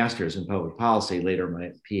master's in public policy, later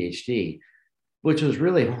my PhD, which was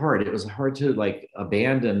really hard. It was hard to like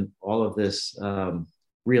abandon all of this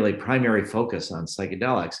really primary focus on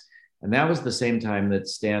psychedelics. And that was the same time that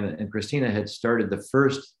Stan and Christina had started the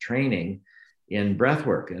first training in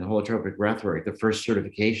breathwork, in holotropic breathwork, the first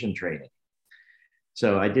certification training.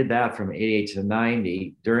 So I did that from 88 to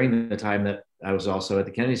 90 during the time that I was also at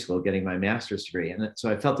the Kennedy School getting my master's degree. And so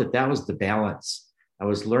I felt that that was the balance. I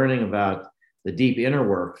was learning about the deep inner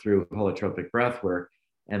work through holotropic breathwork,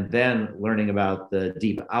 and then learning about the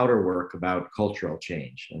deep outer work about cultural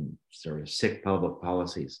change and sort of sick public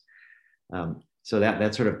policies. So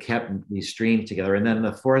that sort of kept these streams together. And then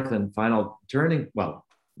the fourth and final turning, well,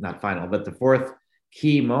 not final, but the fourth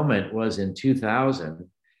key moment was in 2000,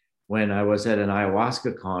 when I was at an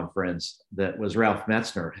ayahuasca conference that was Ralph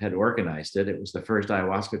Metzner had organized it. It was the first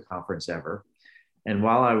ayahuasca conference ever. And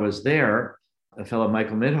while I was there, a fellow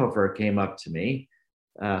Michael Mithoefer came up to me,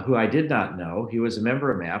 who I did not know. He was a member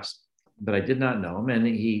of MAPS, but I did not know him. And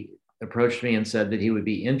he approached me and said that he would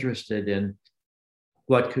be interested in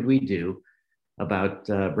what could we do about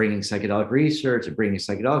bringing psychedelic research and bringing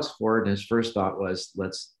psychedelics forward. And his first thought was,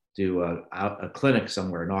 let's do a clinic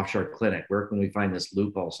somewhere, an offshore clinic. Where can we find this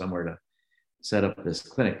loophole somewhere to set up this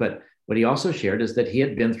clinic? But what he also shared is that he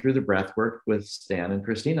had been through the breath work with Stan and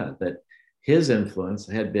Christina, that his influence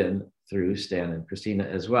had been through Stan and Christina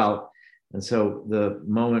as well. And so the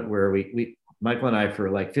moment where we Michael and I, for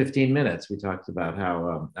like 15 minutes, we talked about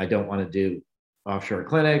how I don't want to do offshore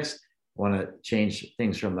clinics, want to change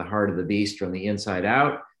things from the heart of the beast, from the inside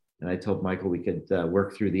out. And I told Michael we could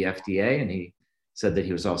work through the FDA, and he said that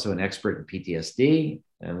he was also an expert in PTSD,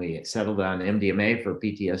 and we settled on MDMA for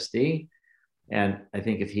PTSD. And I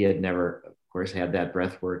think if he had never, of course, had that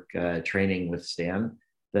breathwork training with Stan,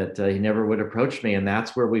 that he never would approach me. And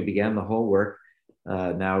that's where we began the whole work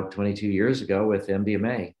now 22 years ago with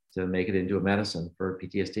MDMA to make it into a medicine for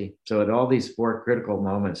PTSD. So at all these four critical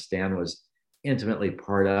moments, Stan was intimately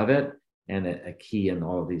part of it and a key in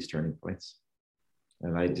all of these turning points.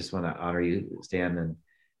 And I just want to honor you, Stan, and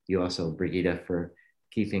you also, Brigitte, for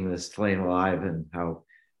keeping this flame alive and how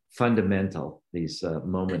fundamental these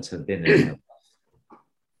moments have been in our life.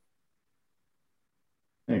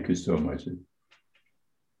 Thank you so much.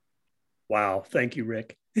 Wow. Thank you,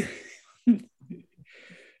 Rick.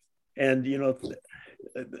 And,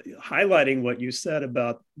 highlighting what you said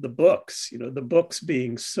about the books, the books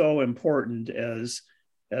being so important as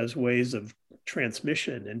ways of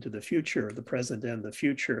transmission into the future, the present and the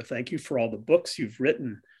future. Thank you for all the books you've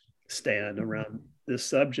written, Stan, around this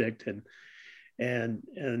subject.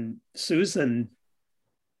 And Susan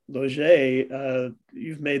Loget,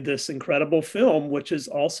 you've made this incredible film, which is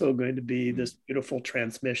also going to be this beautiful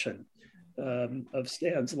transmission of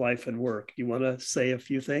Stan's life and work. You want to say a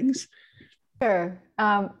few things? Sure.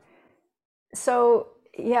 So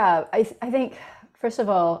yeah, I think, first of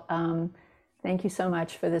all, thank you so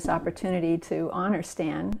much for this opportunity to honor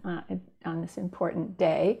Stan on this important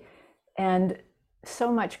day. And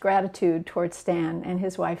so much gratitude towards Stan and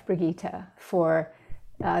his wife, Brigitte, for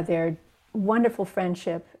their wonderful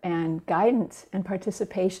friendship and guidance and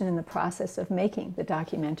participation in the process of making the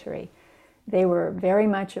documentary. They were very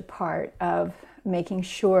much a part of making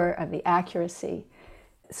sure of the accuracy,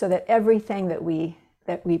 so that everything that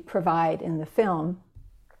we provide in the film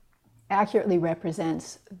accurately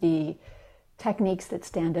represents the techniques that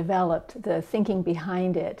Stan developed, the thinking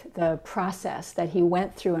behind it, the process that he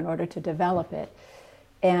went through in order to develop it.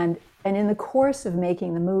 And in the course of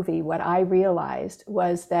making the movie, what I realized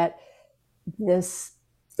was that this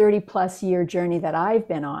 30-plus year journey that I've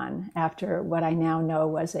been on after what I now know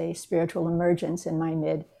was a spiritual emergence in my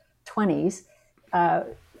mid-20s,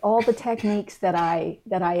 all the techniques that I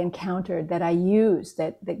encountered, that I used,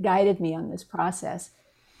 that guided me on this process,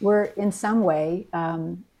 were in some way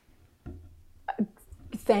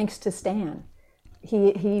thanks to Stan.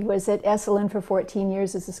 He was at Esalen for 14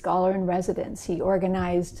 years as a scholar in residence. He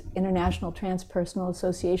organized international transpersonal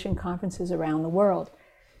association conferences around the world.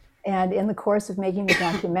 And in the course of making the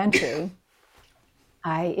documentary,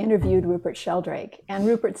 I interviewed Rupert Sheldrake, and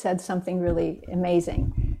Rupert said something really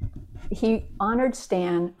amazing. He honored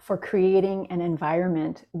Stan for creating an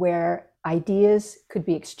environment where ideas could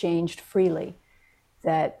be exchanged freely,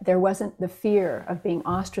 that there wasn't the fear of being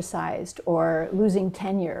ostracized or losing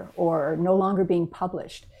tenure or no longer being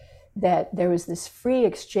published, that there was this free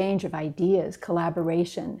exchange of ideas,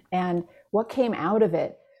 collaboration. And what came out of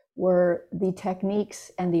it were the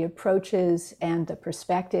techniques and the approaches and the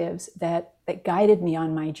perspectives that guided me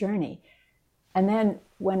on my journey. And then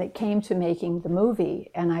when it came to making the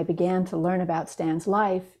movie and I began to learn about Stan's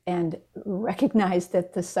life and recognized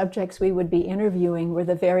that the subjects we would be interviewing were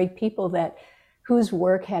the very people whose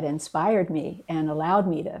work had inspired me and allowed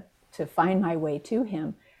me to find my way to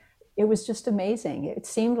him, it was just amazing. It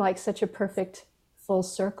seemed like such a perfect full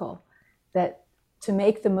circle that to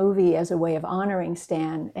make the movie as a way of honoring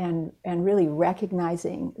Stan and really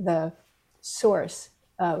recognizing the source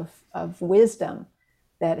of wisdom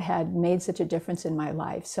that had made such a difference in my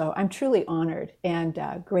life. So I'm truly honored and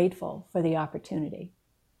grateful for the opportunity.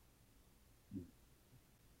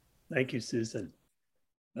 Thank you, Susan.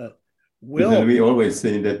 Will, we always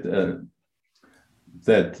say that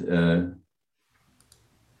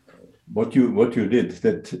what you did,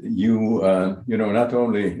 that you not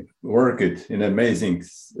only work it in an amazing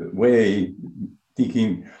way,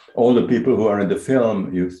 thinking all the people who are in the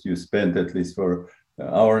film, you spent at least for an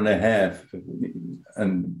hour and a half,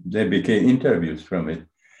 and they became interviews from it.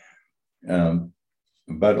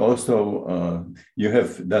 But also you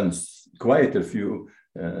have done quite a few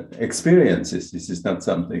experiences. This is not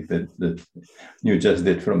something that you just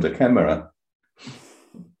did from the camera.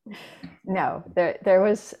 No, there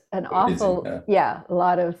was an awful, a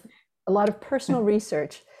lot of personal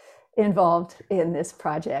research involved in this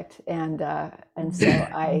project, and so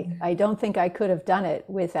I don't think I could have done it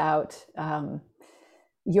without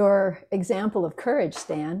your example of courage,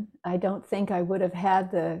 Stan. I don't think I would have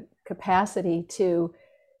had the capacity to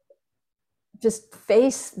just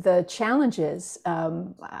face the challenges,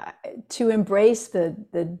 to embrace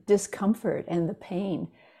the discomfort and the pain,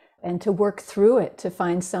 and to work through it to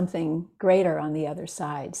find something greater on the other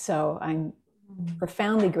side. So I'm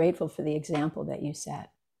profoundly grateful for the example that you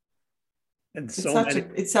set. And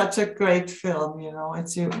it's such a great film,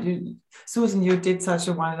 It's you, Susan. You did such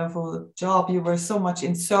a wonderful job. You were so much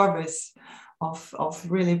in service of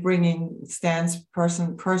really bringing Stan's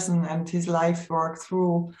person and his life work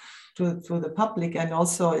through to the public, and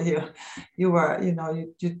also you were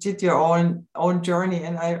you did your own journey,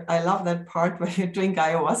 and I love that part where you drink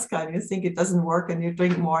ayahuasca and you think it doesn't work and you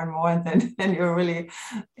drink more and more, and then you're really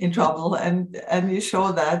in trouble, and you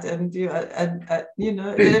show that, and you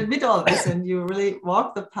admit all this, and you really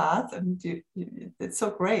walk the path, and it's so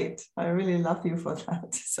great. I really love you for that.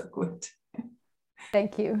 It's so good.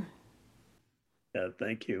 Thank you.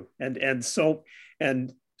 Thank you,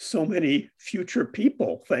 and so many future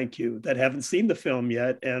people, thank you, that haven't seen the film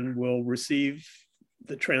yet and will receive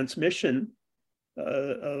the transmission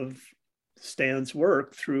of Stan's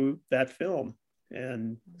work through that film.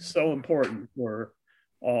 And so important for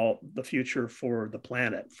all the future, for the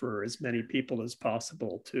planet, for as many people as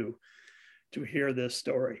possible to hear this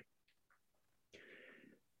story.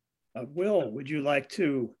 Will, would you like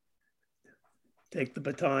to take the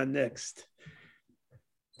baton next?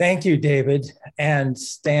 Thank you, David. And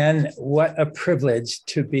Stan, what a privilege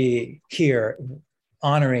to be here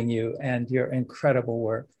honoring you and your incredible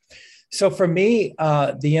work. So for me,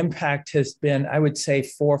 the impact has been, I would say,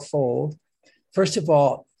 fourfold. First of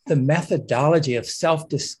all, the methodology of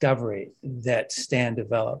self-discovery that Stan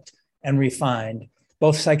developed and refined,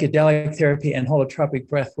 both psychedelic therapy and holotropic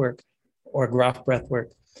breathwork or Grof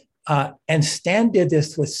breathwork. And Stan did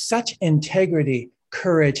this with such integrity,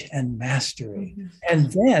 courage, and mastery, and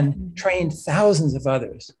then trained thousands of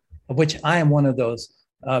others, of which I am one of those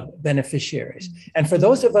beneficiaries. And for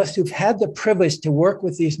those of us who've had the privilege to work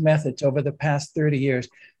with these methods over the past 30 years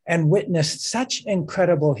and witnessed such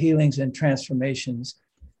incredible healings and transformations,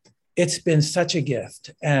 it's been such a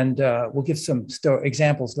gift. And we'll give some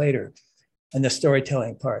examples later in the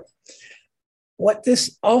storytelling part. What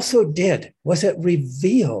this also did was it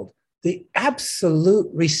revealed the absolute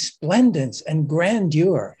resplendence and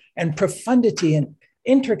grandeur and profundity and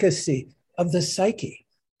intricacy of the psyche.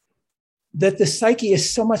 That the psyche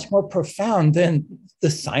is so much more profound than the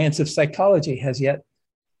science of psychology has yet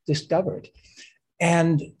discovered.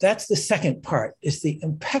 And that's the second part, is the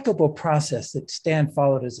impeccable process that Stan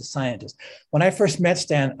followed as a scientist. When I first met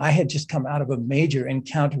Stan, I had just come out of a major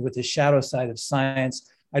encounter with the shadow side of science.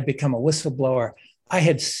 I'd become a whistleblower. I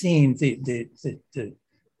had seen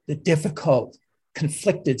the difficult,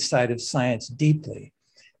 conflicted side of science deeply.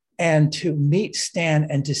 And to meet Stan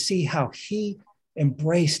and to see how he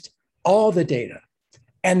embraced all the data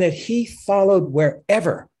and that he followed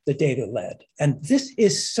wherever the data led. And this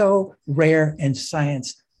is so rare in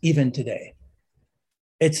science even today.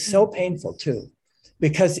 It's so painful too,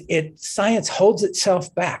 because science holds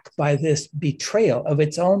itself back by this betrayal of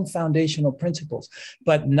its own foundational principles,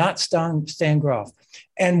 but not Stan Grof.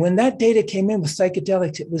 And when that data came in with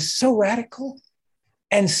psychedelics, it was so radical.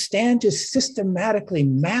 And Stan just systematically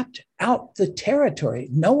mapped out the territory.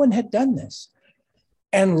 No one had done this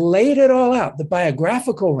and laid it all out, the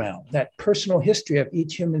biographical realm, that personal history of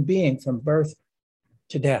each human being from birth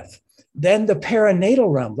to death. Then the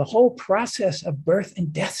perinatal realm, the whole process of birth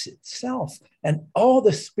and death itself, and all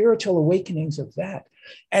the spiritual awakenings of that.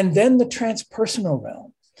 And then the transpersonal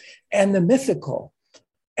realm, and the mythical,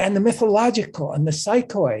 and the mythological, and the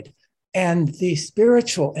psychoid, and the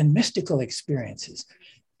spiritual and mystical experiences.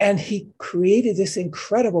 And he created this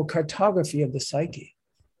incredible cartography of the psyche.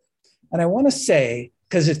 And I want to say,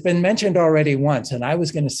 because it's been mentioned already once, and I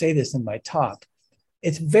was going to say this in my talk,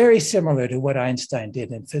 it's very similar to what Einstein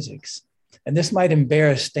did in physics. And this might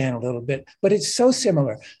embarrass Stan a little bit, but it's so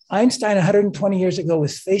similar. Einstein 120 years ago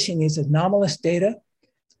was facing these anomalous data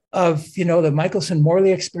of, the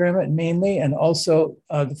Michelson-Morley experiment mainly, and also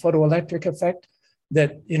the photoelectric effect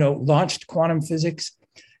that, launched quantum physics.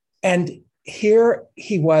 And here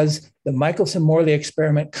he was, the Michelson-Morley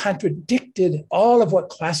experiment contradicted all of what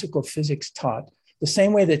classical physics taught, the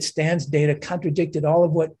same way that Stan's data contradicted all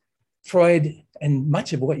of what Freud and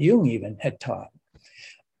much of what Jung even had taught.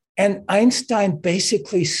 And Einstein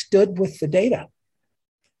basically stood with the data,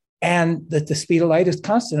 and that the speed of light is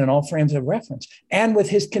constant in all frames of reference, and with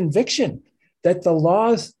his conviction that the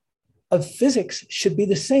laws of physics should be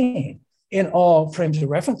the same in all frames of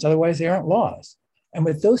reference, otherwise they aren't laws. And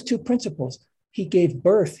with those two principles, he gave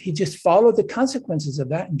birth. He just followed the consequences of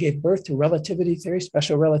that and gave birth to relativity theory,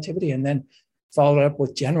 special relativity, and then followed up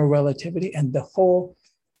with general relativity and the whole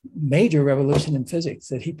major revolution in physics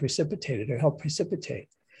that he precipitated or helped precipitate.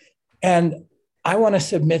 And I want to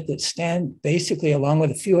submit that Stan basically, along with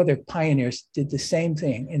a few other pioneers, did the same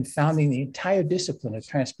thing in founding the entire discipline of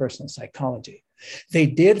transpersonal psychology. They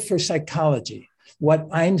did for psychology what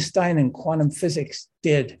Einstein and quantum physics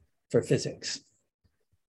did for physics.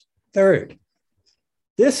 Third,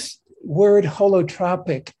 this word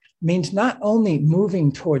holotropic means not only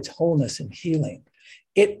moving towards wholeness and healing,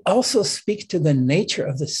 it also speaks to the nature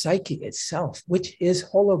of the psyche itself, which is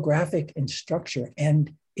holographic in structure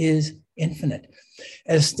and is infinite.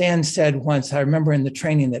 As Stan said once, I remember in the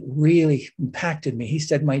training that really impacted me, he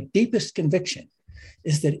said, my deepest conviction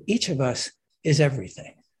is that each of us is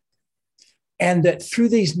everything. And that through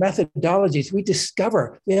these methodologies,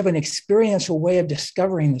 we have an experiential way of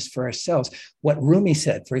discovering this for ourselves. What Rumi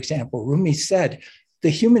said, for example, Rumi said,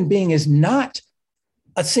 the human being is not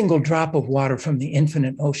a single drop of water from the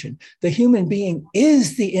infinite ocean. The human being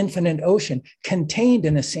is the infinite ocean contained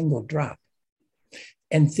in a single drop.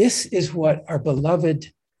 And this is what our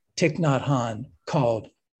beloved Thich Nhat Hanh called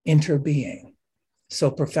interbeing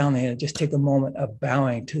so profoundly. And just take a moment of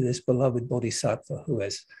bowing to this beloved bodhisattva who,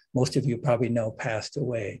 as most of you probably know, passed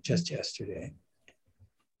away just yesterday.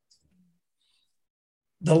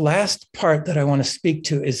 The last part that I want to speak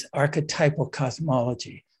to is archetypal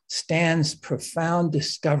cosmology. Stan's profound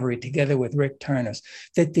discovery, together with Rick Tarnas,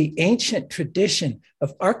 that the ancient tradition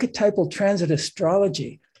of archetypal transit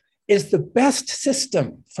astrology is the best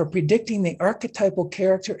system for predicting the archetypal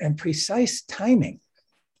character and precise timing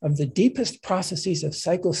of the deepest processes of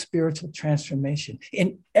psychospiritual transformation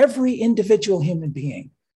in every individual human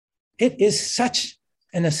being. It is such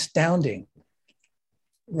an astounding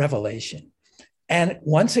revelation. And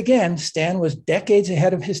once again, Stan was decades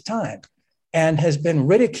ahead of his time and has been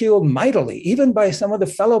ridiculed mightily, even by some of the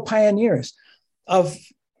fellow pioneers of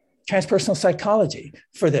transpersonal psychology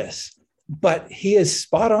for this. But he is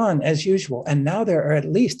spot on as usual. And now there are at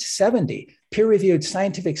least 70 peer-reviewed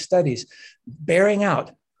scientific studies bearing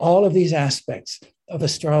out all of these aspects of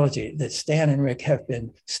astrology that Stan and Rick have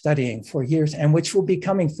been studying for years, and which will be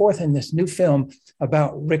coming forth in this new film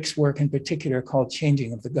about Rick's work in particular called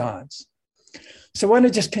Changing of the Gods. So I want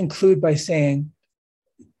to just conclude by saying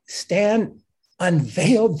Stan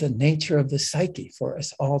unveiled the nature of the psyche for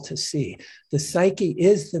us all to see. The psyche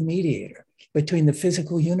is the mediator between the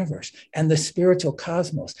physical universe and the spiritual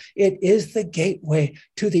cosmos. It is the gateway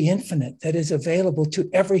to the infinite that is available to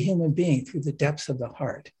every human being through the depths of the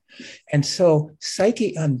heart. And so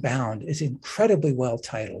Psyche Unbound is incredibly well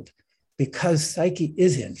titled because Psyche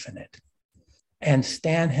is infinite. And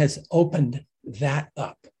Stan has opened that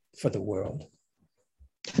up for the world.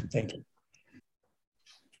 Thank you.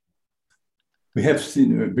 We have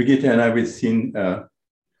seen, Brigitte and I, we've seen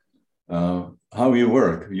how you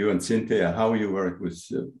work, you and Cynthia, how you work with,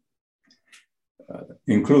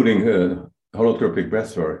 including holotropic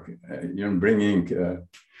breathwork, bringing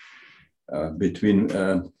between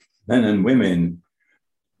men and women.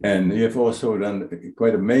 And you have also done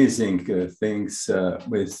quite amazing things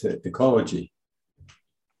with ecology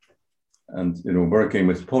and, working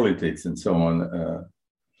with politics and so on.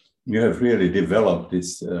 You have really developed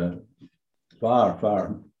this far,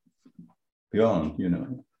 far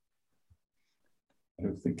beyond,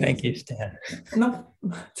 Thank you, Stan. No.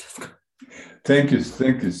 Thank you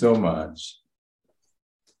so much.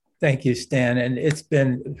 Thank you, Stan. And it's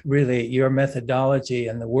been really your methodology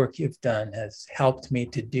and the work you've done has helped me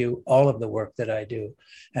to do all of the work that I do,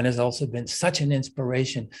 and has also been such an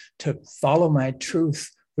inspiration to follow my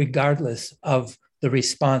truth regardless of the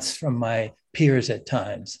response from my peers at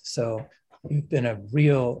times. So you've been a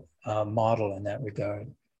real model in that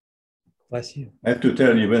regard. Bless you. I have to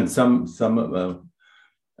tell you, when some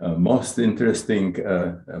most interesting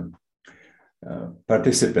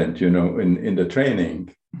participant, in the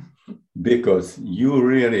training, because you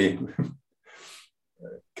really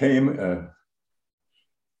came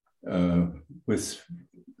with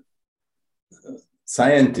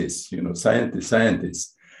scientists,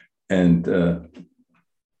 scientists, and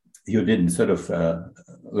you didn't sort of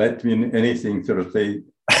let me anything sort of say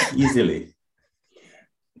easily.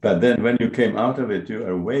 But then when you came out of it, you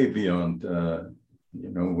are way beyond,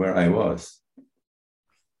 where I was.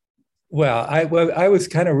 Well, I was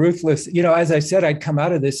kind of ruthless. As I said, I'd come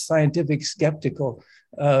out of this scientific skeptical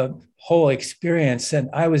whole experience, and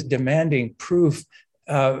I was demanding proof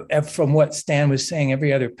from what Stan was saying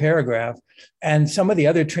every other paragraph. And some of the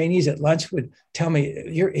other trainees at lunch would tell me,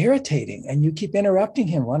 "You're irritating and you keep interrupting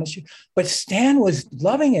him. Why don't you?" But Stan was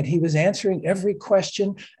loving it. He was answering every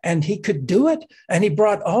question and he could do it. And he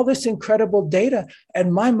brought all this incredible data.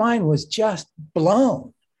 And my mind was just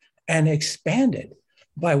blown and expanded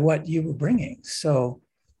by what you were bringing. So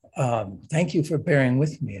thank you for bearing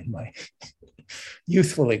with me in my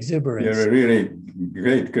youthful exuberance. You're a really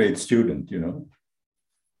great student,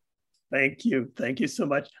 Thank you. Thank you so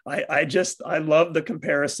much. I love the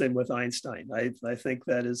comparison with Einstein. I think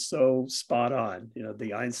that is so spot on,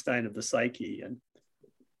 the Einstein of the psyche. And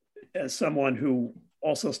as someone who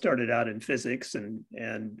also started out in physics and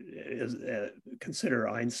is, consider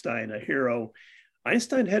Einstein a hero,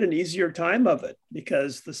 Einstein had an easier time of it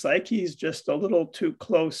because the psyche is just a little too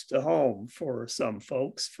close to home for some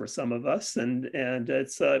folks, for some of us. And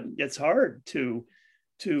it's hard to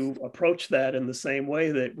approach that in the same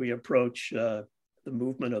way that we approach the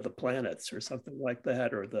movement of the planets or something like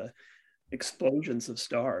that, or the explosions of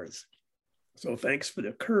stars. So thanks for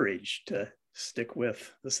the courage to stick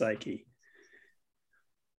with the psyche.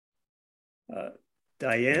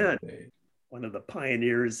 Diane, one of the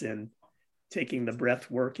pioneers in taking the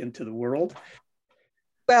breath work into the world.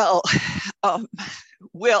 Well,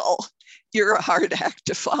 Will, you're a hard act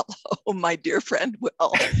to follow, my dear friend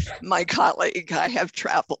Will, my colleague. I have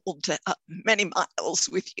traveled many miles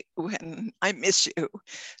with you and I miss you.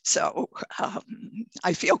 So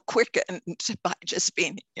I feel quickened by just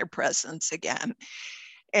being in your presence again.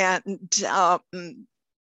 And I'm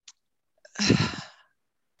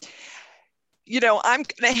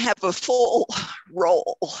going to have a full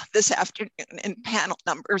role this afternoon in panel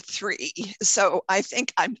number 3. So I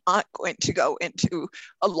think I'm not going to go into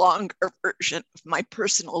a longer version of my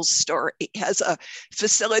personal story. As a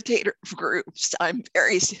facilitator of groups, I'm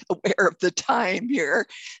very aware of the time here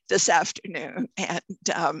this afternoon and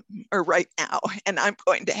or right now. And I'm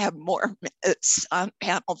going to have more minutes on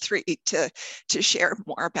panel 3 to share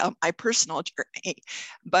more about my personal journey.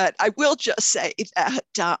 But I will just say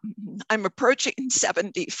that I'm approaching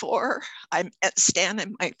 74. I'm at Stan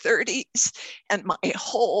in my 30s, and my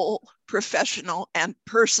whole professional and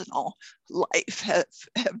personal life have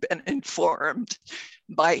been informed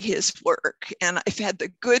by his work. And I've had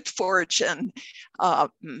the good fortune, I'm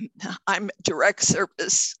a direct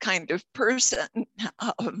service kind of person.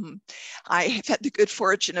 I have had the good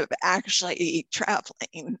fortune of actually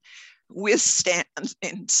traveling with Stan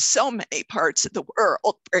in so many parts of the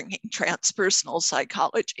world, bringing transpersonal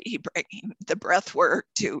psychology, bringing the breath work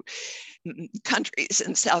to countries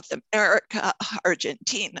in South America,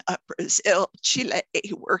 Argentina, Brazil, Chile,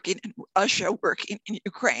 working in Russia, working in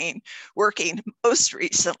Ukraine, working most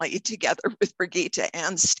recently together with Brigitte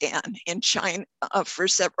and Stan in China for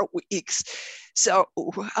several weeks. So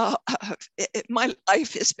my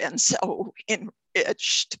life has been so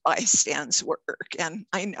enriched by Stan's work, and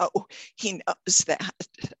I know he knows that.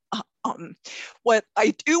 What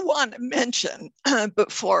I do want to mention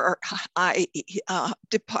before I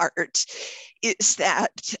depart is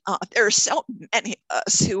that there are so many of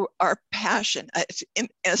us who are passionate in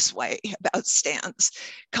this way about Stan's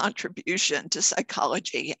contribution to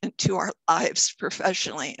psychology and to our lives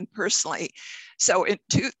professionally and personally. So in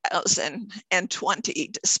 2020,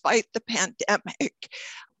 despite the pandemic,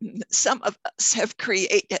 some of us have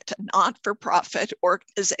created a not-for-profit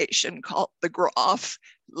organization called the Groff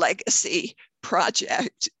Legacy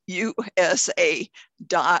Project USA.org.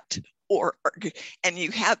 and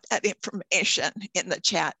you have that information in the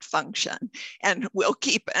chat function. And Will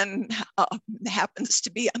Keepan happens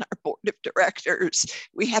to be on our board of directors.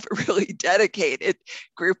 We have a really dedicated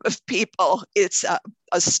group of people. It's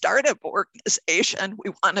a startup organization.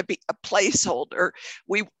 We want to be a placeholder.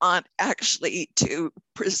 We want actually to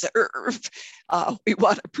preserve, we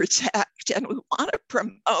want to protect, and we want to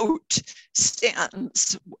promote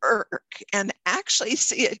Stan's work and actually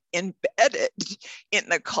see it embedded in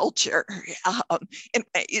the culture in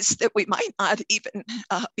ways that we might not even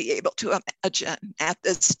be able to imagine at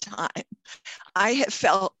this time. I have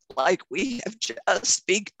felt like we have just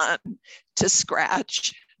begun to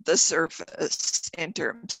scratch the surface in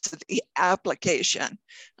terms of the application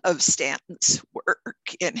of Stan's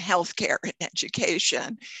work in healthcare and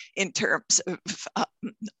education, in terms of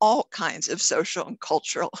all kinds of social and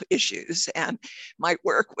cultural issues. And my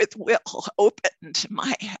work with Will opened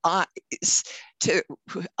my eyes to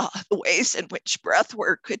the ways in which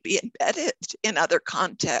breathwork could be embedded in other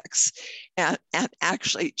contexts and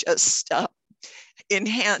actually just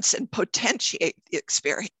enhance and potentiate the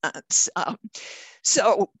experience.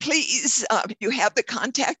 So please, you have the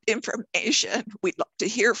contact information. We'd love to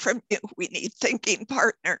hear from you. We need thinking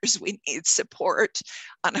partners. We need support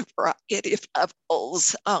on a variety of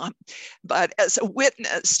levels. But as a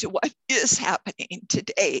witness to what is happening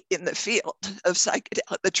today in the field of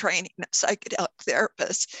the training of psychedelic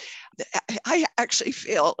therapists, I actually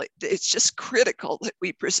feel it's just critical that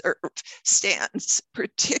we preserve Stan's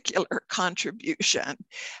particular contribution.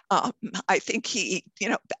 I think he,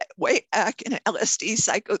 way back in LSD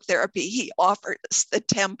psychotherapy, he offered us the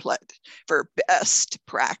template for best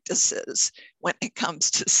practices when it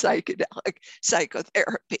comes to psychedelic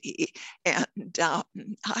psychotherapy. And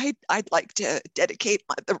I'd like to dedicate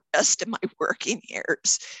the rest of my working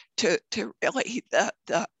years to really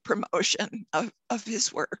the promotion of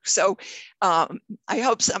his work. So I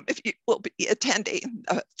hope some of you will be attending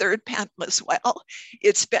the third panel as well.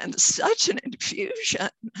 It's been such an infusion,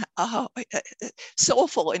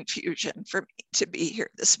 soulful infusion for me to be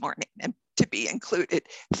here this morning and to be included.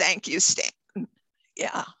 Thank you, Stan.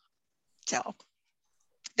 Yeah. So,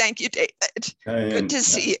 thank you, David. Good to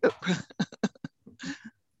see you.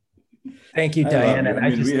 Thank you, Diane.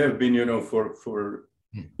 I mean, we have been, for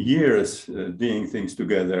years doing things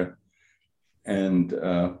together, and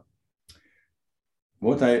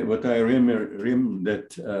what I remember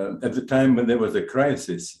that at the time when there was a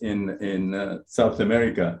crisis in South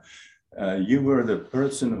America, you were the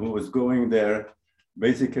person who was going there,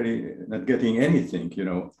 basically not getting anything,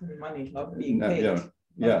 Money not being paid.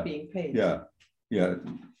 Not being paid. Yeah.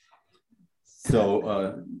 So,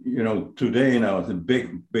 today now the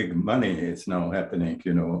big money is now happening,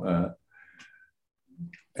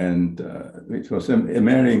 and it was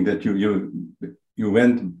amazing that you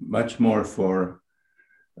went much more for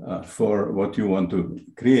what you want to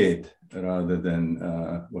create rather than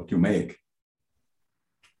what you make.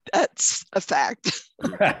 That's a fact.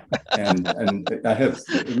 and I have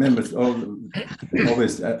remembered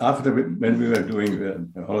always after when we were doing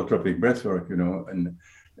holotropic breathwork, and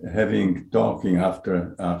talking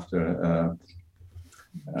after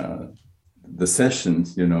the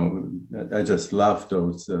sessions, I just love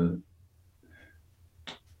those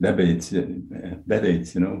debates, the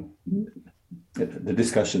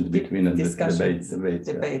discussions between the debates.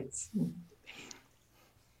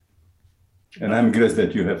 And I'm glad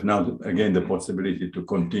that you have now again the possibility to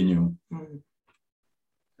continue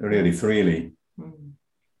really freely.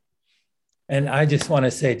 And I just want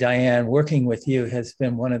to say, Diane, working with you has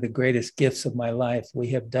been one of the greatest gifts of my life. We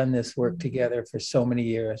have done this work together for so many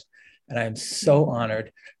years, and I'm so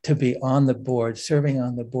honored to be on the board, serving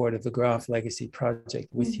on the board of the Grof Legacy Project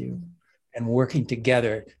with you and working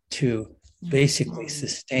together to basically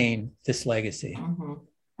sustain this legacy.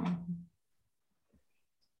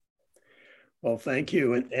 Well, thank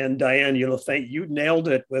you. And Diane, you nailed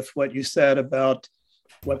it with what you said about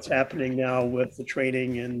what's happening now with the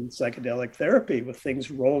training in psychedelic therapy, with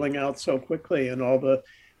things rolling out so quickly and all the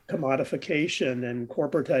commodification and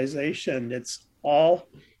corporatization.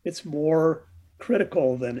 It's more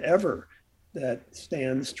critical than ever that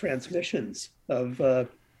Stan's transmissions of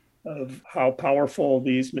how powerful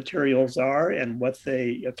these materials are and what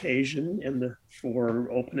they occasion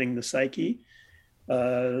for opening the psyche,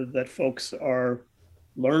 that folks are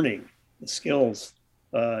learning the skills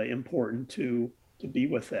important to be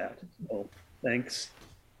with that. So thanks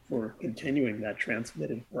for continuing that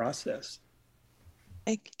transmitted process.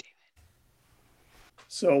 Thank you, David.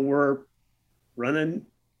 So we're running,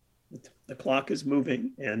 the clock is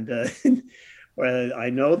moving, and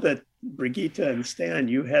I know that Brigitte and Stan,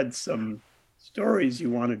 you had some stories you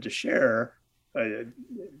wanted to share. Do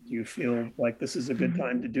you feel like this is a good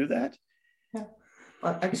time to do that? Yeah.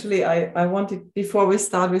 Well, actually, I wanted, before we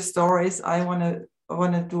start with stories, I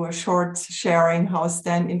want to do a short sharing how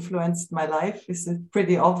Stan influenced my life. This is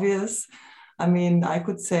pretty obvious. I mean, I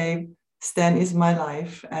could say Stan is my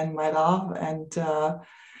life and my love, and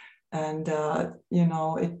you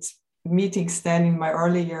know, it's meeting Stan in my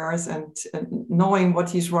early years and knowing what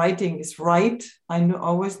he's writing is right. I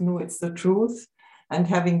always knew it's the truth. And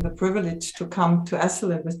having the privilege to come to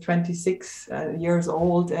Esalen with 26 years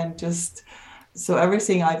old, and just, so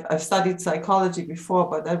everything, I've studied psychology before,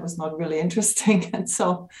 but that was not really interesting. And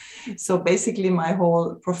so basically my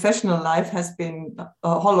whole professional life has been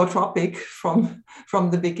holotropic from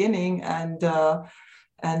the beginning, and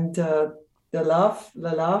the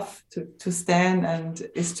love to Stan, and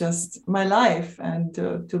it's just my life, and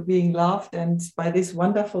to being loved and by this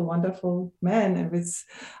wonderful, wonderful man. And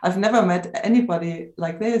I've never met anybody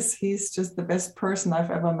like this. He's just the best person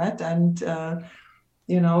I've ever met. And,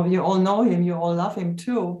 you know, you all know him, you all love him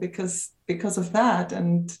too, because of that.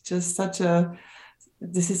 And just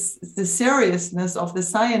this is the seriousness of the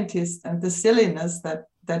scientist and the silliness that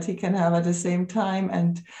he can have at the same time.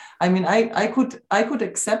 And I mean, I could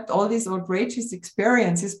accept all these outrageous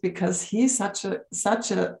experiences because he's such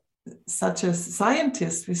a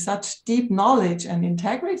scientist with such deep knowledge and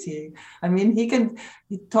integrity. I mean, he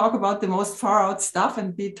talk about the most far out stuff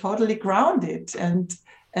and be totally grounded.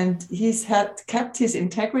 And he's kept his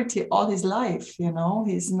integrity all his life. You know,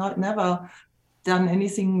 he's never done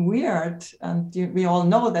anything weird. And we all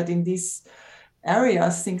know that in these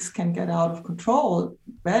areas things can get out of control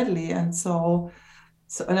badly. And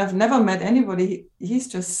and I've never met anybody. He's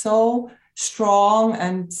just so strong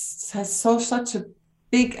and has such a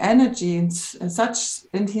big energy and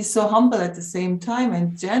he's so humble at the same time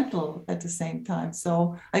and gentle at the same time.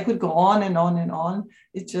 So I could go on and on and on.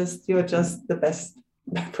 You're just the best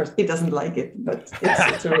person. He doesn't like it, but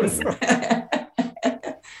it's the truth.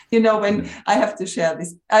 You know, when I have to share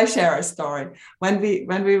this, I share a story. When we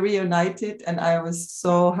reunited, and I was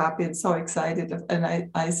so happy and so excited. And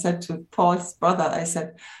I said to Paul's brother, I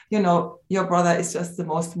said, you know, your brother is just the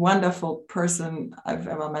most wonderful person I've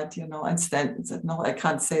ever met, you know. And Stan said, no, I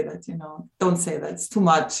can't say that, you know, don't say that, it's too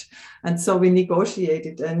much. And so we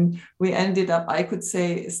negotiated, and we ended up, I could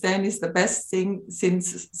say, Stan is the best thing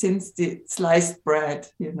since the sliced bread,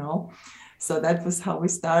 you know. So that was how we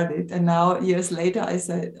started. And now years later, I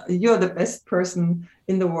said, you're the best person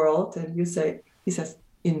in the world. And he says,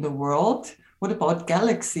 in the world? What about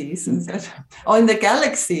galaxies? And said, oh, in the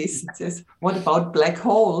galaxies. And says, what about black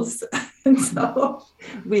holes? And so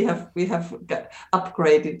we have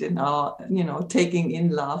upgraded in our, you know, taking in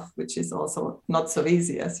love, which is also not so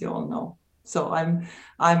easy, as you all know. So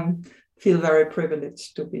I'm feel very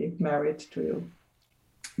privileged to be married to you.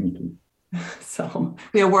 Mm-hmm. So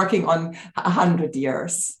we are working on 100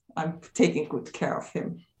 years. I'm taking good care of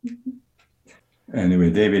him.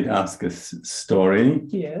 Anyway, David asked a story.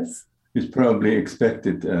 Yes. He's probably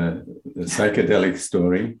expected a psychedelic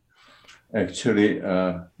story. Actually,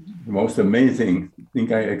 the most amazing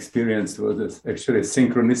thing I experienced was actually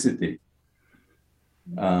synchronicity.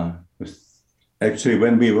 Actually,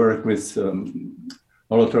 when we work with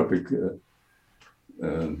holotropic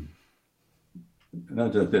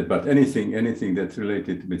not just that, but anything that's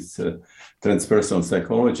related with transpersonal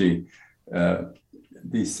psychology,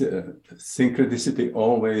 this synchronicity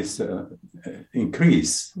always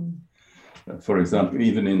increase. For example,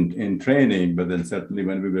 even in training, but then certainly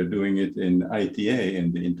when we were doing it in ITA,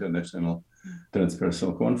 in the International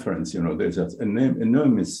Transpersonal Conference, you know, there's just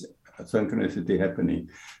enormous synchronicity happening.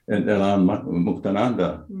 And Alan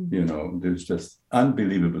Muktananda, you know, there's just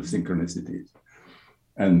unbelievable synchronicities.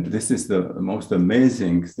 And this is the most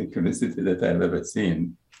amazing synchronicity that I've ever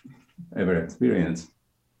seen, ever experienced.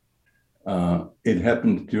 It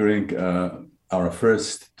happened during our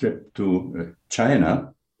first trip to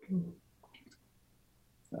China.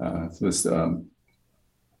 It was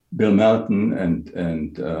Bill Melton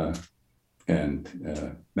and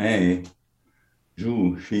May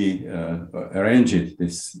Zhu. She arranged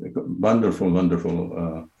this wonderful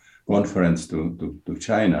conference to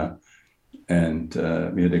China. And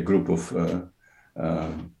we had a group of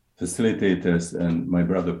facilitators, and my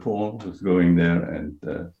brother Paul was going there, and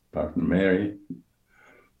partner Mary.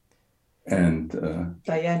 And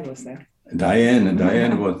Diane was there. Diane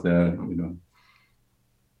was there, you know.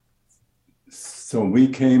 So we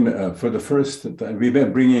came for the first time. We were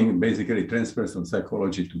bringing basically transpersonal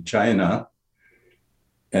psychology to China,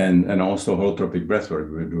 and also holotropic breathwork.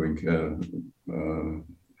 We were doing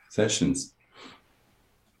sessions.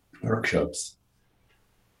 Workshops.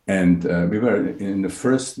 And we were in the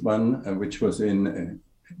first one, which was in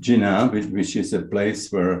Jinan, which is a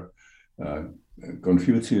place where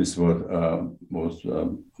Confucius was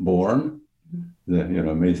born, the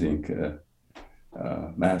amazing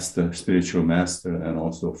master, spiritual master, and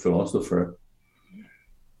also philosopher.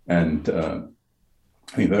 And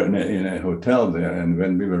we were in a hotel there, and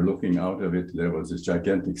when we were looking out of it, there was this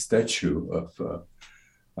gigantic statue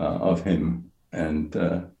of him, and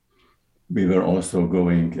we were also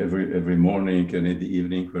going every morning, and in the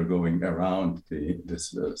evening we're going around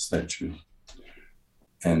this statue.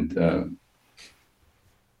 And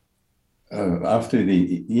after the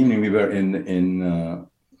evening, we were in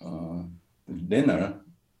dinner,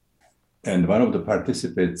 and one of the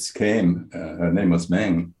participants came. Her name was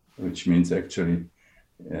Meng, which means actually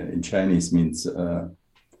in Chinese means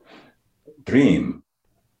dream.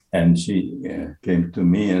 And she came to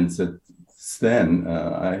me and said, "Stan,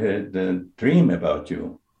 I had a dream about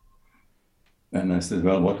you." And I said,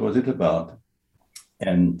 "Well, what was it about?"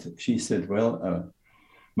 And she said, "Well,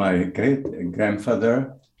 my great-grandfather,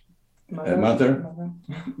 grandmother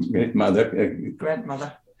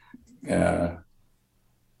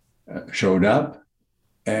showed up,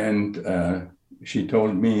 and she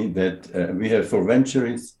told me that we have for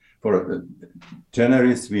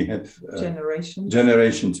generations, we have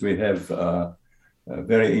generations, we have a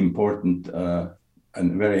very important and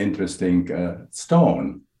very interesting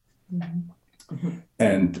stone." Mm-hmm.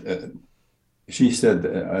 And she said,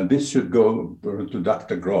 "This should go to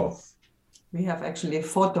Dr. Groth." We have actually a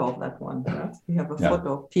photo of that one. Right? We have a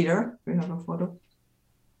photo. Peter, we have a photo.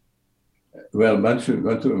 Well,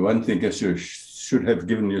 one thing is you should have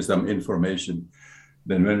given you some information.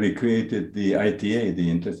 Then when we created the ITA, the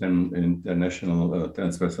International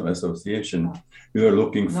Transversal Association, we were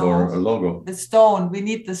looking for a logo. The stone. We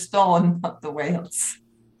need the stone, not the whales.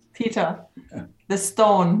 Peter, the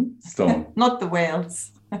stone. Stone. Not the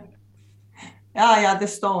whales. Yeah, the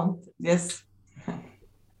stone. Yes.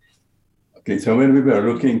 Okay, so when we were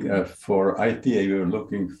looking for ITA, we were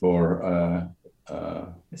looking for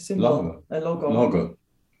a symbol, a logo.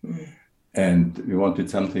 Mm. And we wanted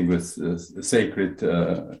something with sacred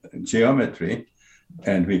geometry,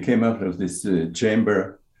 and we came up with this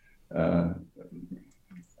chamber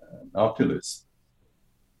Nautilus.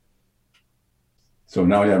 So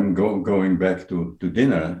now I'm going back to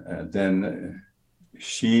dinner. Then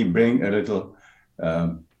she bring a little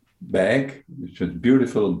bag, which was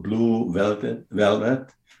beautiful blue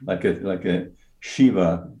velvet, like a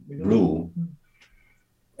Shiva blue.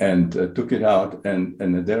 And took it out, and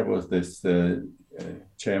there was this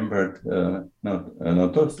chambered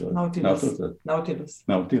Nautilus.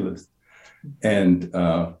 And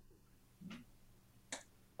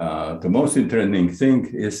the most interesting thing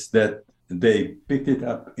is that they picked it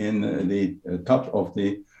up in the top of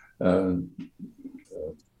the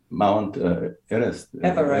Mount Everest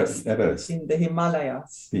in the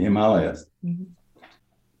Himalayas. Mm-hmm.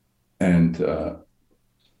 And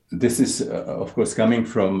this is, of course, coming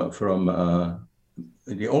from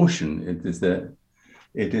the ocean.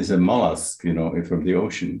 It is a mollusk, from the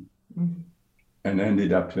ocean, mm-hmm. and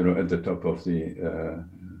ended up, at the top of the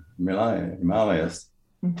Himalayas.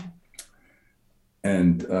 Mm-hmm.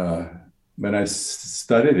 And when I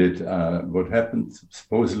studied it, what happened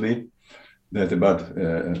supposedly that about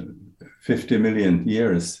 50 million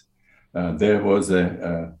years there was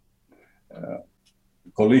a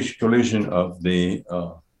collision of the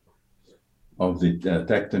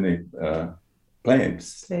tectonic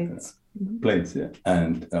plates, yeah,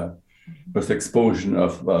 and was explosion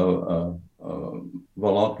of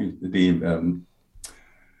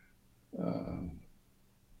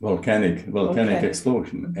volcanic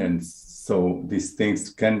explosion, and so these things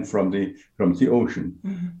came from the ocean.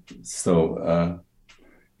 Mm-hmm. So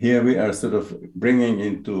here we are sort of bringing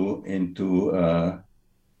into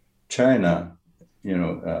China,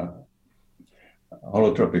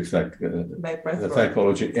 holotropic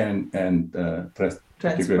psychology and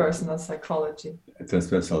transpersonal psychology.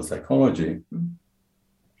 Transpersonal psychology, mm-hmm.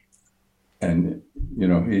 And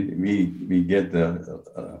we get the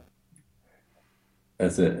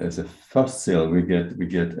as a fossil we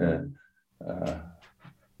get a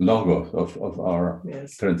logo of our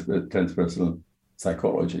transpersonal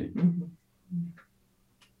psychology. Mm-hmm.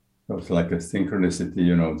 So it's like a synchronicity,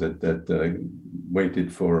 that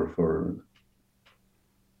waited for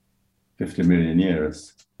 50 million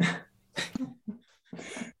years.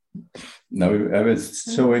 Now I was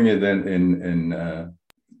showing it then in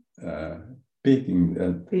Peking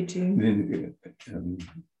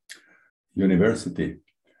University,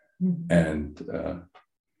 mm-hmm. And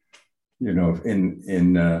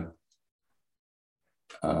in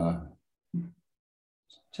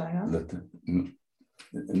China?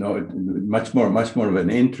 Much more of an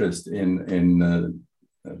interest in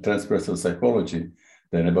transpersonal psychology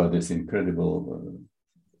than about this incredible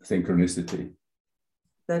synchronicity.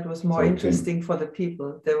 That was more interesting for the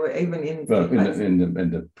people. They were even in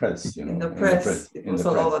the press, you know. In the press, it was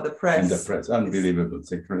all over the press. In the press, unbelievable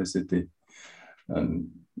synchronicity, and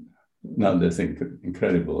now they think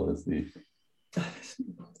incredible as the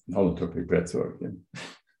holotropic breathwork. Yeah.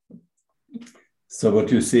 So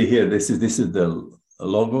what you see here, this is the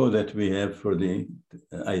logo that we have for the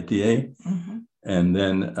ITA, and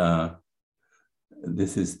then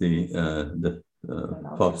this is the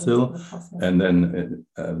fossil, and then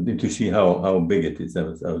to see how big it is. I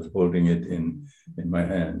was holding it in my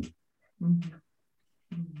hand.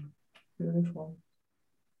 Beautiful.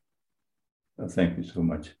 Thank you so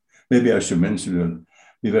much. Maybe I should mention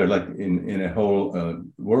we were like in a whole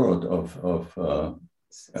world of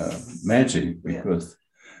magic, because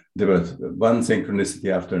there was one synchronicity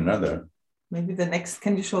after another. Maybe the next.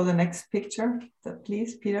 Can you show the next picture,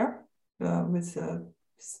 please, Peter, with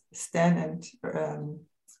Stan and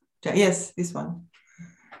yes, this one.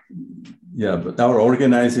 Yeah, but our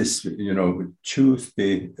organizers, you know, choose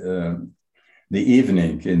the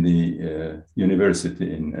evening in the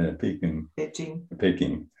university in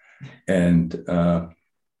Peking, and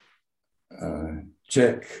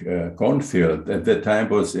Jack Cornfield at that time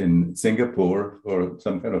was in Singapore for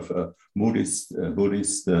some kind of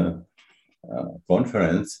Buddhist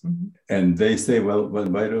conference, and they say, well,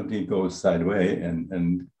 why don't we go sideways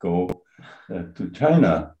and go to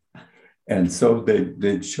China? And so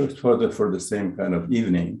they chose for the same kind of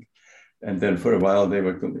evening, and then for a while they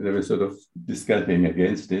were sort of discussing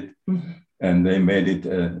against it, and they made it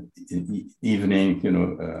evening, you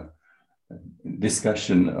know,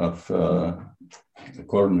 discussion of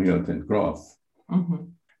Cornfield and Groth.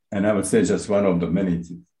 And I would say just one of the many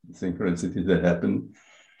synchronicities that happened.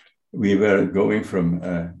 We were going from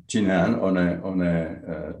Jinan on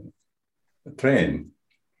a train,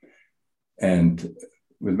 and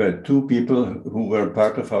we were two people who were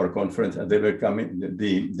part of our conference, and they were coming.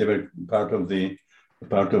 They were part of the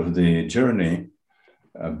journey,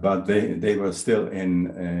 but they were still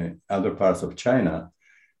in other parts of China,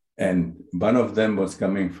 and one of them was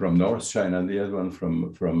coming from North China, the other one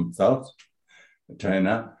from South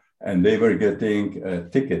China, and they were getting a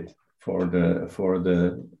ticket for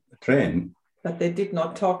the train. But they did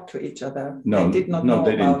not talk to each other. No, they did not know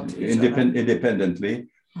they about didn't. each other.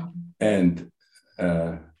 Independently, and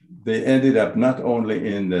they ended up not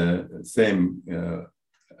only in the same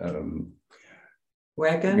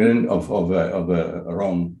wagon of a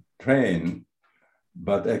wrong train,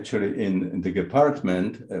 but actually in the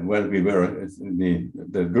compartment where we were in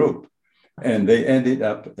the group, and they ended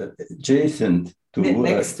up adjacent to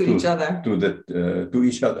next to each other to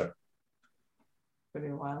each other.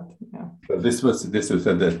 Pretty wild, yeah. So this was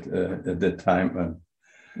at that time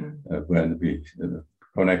when we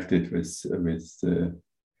connected with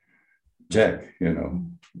Jack, you know.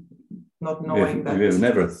 Not knowing that we have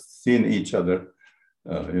never seen each other,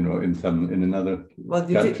 you know, in another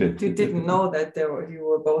country. You didn't know that you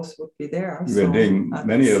were both would be there. We were doing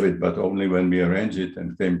many of it, but only when we arranged it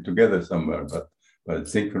and came together somewhere. But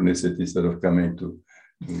synchronicity sort of coming to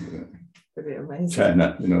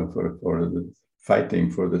China, you know, for the fighting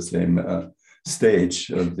for the same stage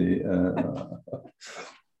of the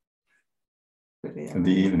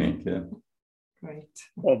evening. Yeah. Great.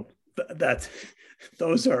 Well,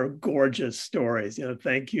 those are gorgeous stories. You know,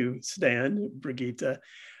 thank you, Stan, Brigitte.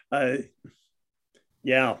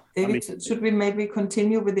 Yeah. David, should we maybe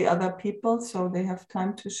continue with the other people so they have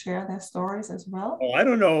time to share their stories as well? Oh, I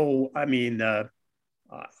don't know. I mean,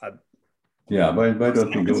 yeah, why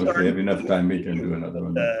don't we go? If we have enough time, we can do another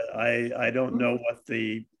one. I don't know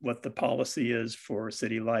what the policy is for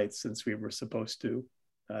City Lights, since we were supposed to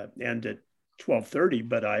end at 12:30,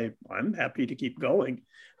 but I'm happy to keep going.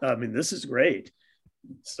 I mean, this is great.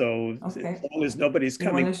 So okay. As long as nobody's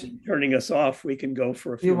turning us off, we can go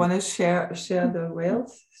for a few. You want to share the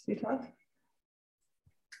whales, sweetheart?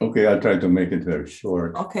 Okay, I'll try to make it very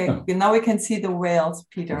short. Okay, now we can see the whales,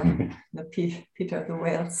 Peter. Peter, the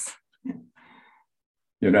whales.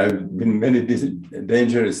 You know, I've been in many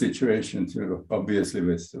dangerous situations, you know, obviously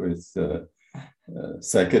with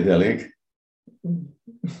psychedelic.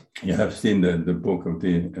 You have seen the book of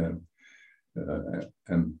the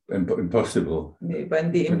impossible.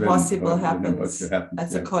 When the impossible happens,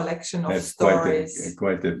 that's a collection of stories.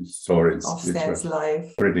 Quite a stories of Stan's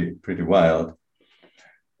life. Pretty wild.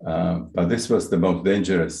 But this was the most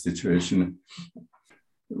dangerous situation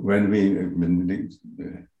when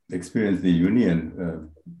experienced the union.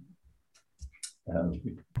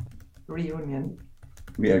 Reunion.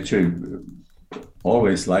 We actually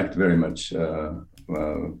always liked very much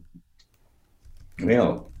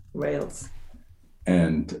Wales.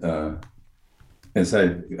 And as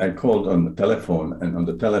I called on the telephone, and on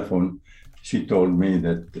the telephone, she told me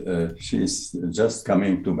that she's just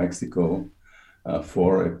coming to Mexico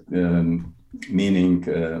for meaning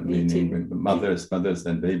mothers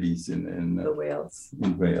and babies in Wales.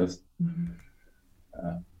 In Wales.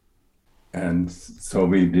 Mm-hmm. And so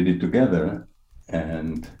we did it together.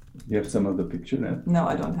 And you have some of the picture now? No,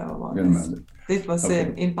 I don't have a lot. This was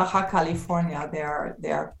in Baja California.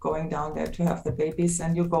 They are going down there to have the babies,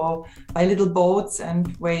 and you go by little boats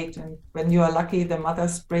and wait. And when you are lucky, the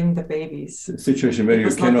mothers bring the babies. The situation where you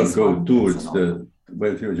cannot go towards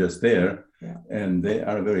well, you're just there, and they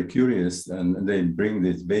are very curious, and they bring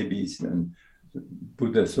these babies and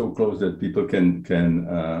put them so close that people can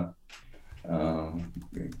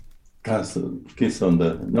kiss on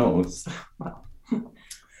the nose.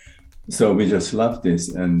 So we just loved this,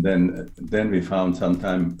 and then we found some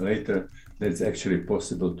time later that it's actually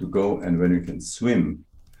possible to go, and when you can swim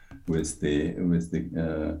with the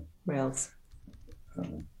whales,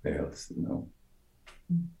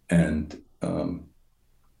 and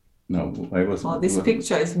no, I was. Oh, this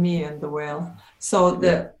picture is me and the whale. So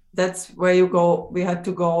that's where you go. We had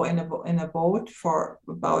to go in a boat for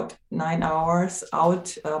about 9 hours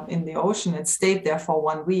out in the ocean and stayed there for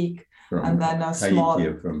 1 week. And then a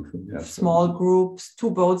small groups,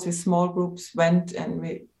 2 boats with small groups went, and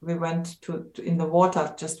we went to in the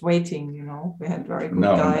water just waiting. You know, we had very good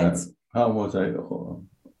guides. How was I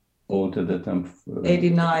old at that time?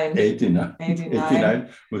 89. 89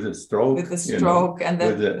 with a stroke. With a stroke, and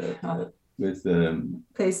then with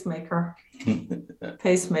pacemaker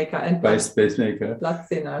and pacemaker, blood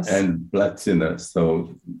thinners and blood thinners.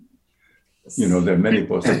 So. You know, there are many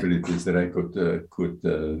possibilities that I could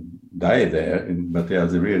die there, but I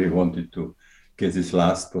really wanted to get this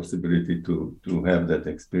last possibility to have that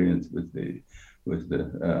experience with the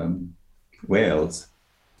whales.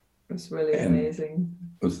 It was really amazing.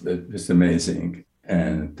 It was amazing,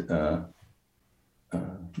 and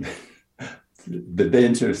the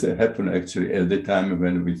dangers that happened actually at the time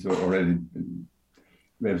when we saw already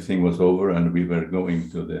everything was over and we were going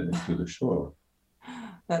to the shore.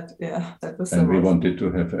 That was. And we wanted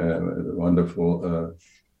to have a wonderful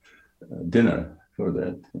dinner for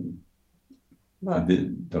that in the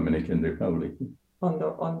Dominican Republic. On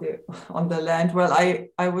the land. Well,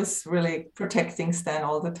 I was really protecting Stan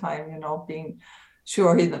all the time, you know, being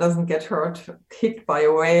sure he doesn't get hit by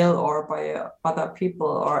a whale or by other people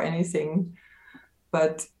or anything.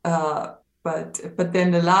 But then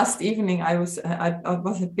the last evening I was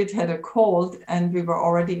had a cold, and we were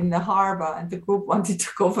already in the harbor, and the group wanted to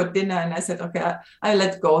go for dinner, and I said, okay, I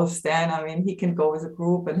let go of Stan. I mean, he can go with the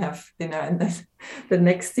group and have dinner. And then the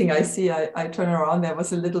next thing I see, I turn around, there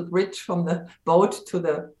was a little bridge from the boat to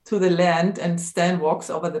the land, and Stan walks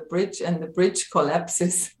over the bridge, and the bridge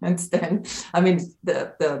collapses, and Stan, I mean,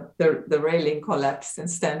 the railing collapsed, and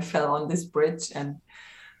Stan fell on this bridge, and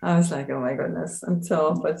I was like, oh my goodness. And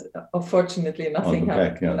so, but unfortunately nothing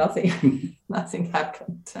happened. Nothing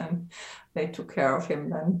happened. And they took care of him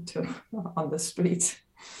then on the street.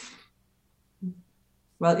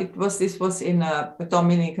 Well, this was in the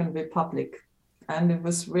Dominican Republic. And it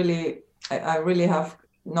was really,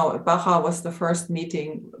 Baja was the first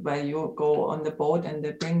meeting where you go on the boat and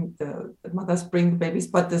they the mothers bring the babies,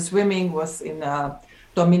 but the swimming was in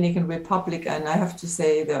Dominican Republic. And I have to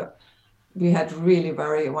say we had really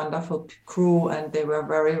very wonderful crew, and they were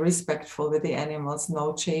very respectful with the animals,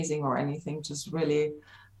 no chasing or anything, just really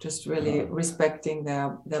respecting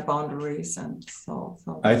their boundaries. And so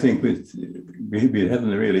I think we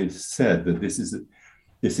haven't really said that this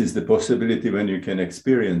is the possibility when you can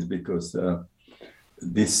experience, because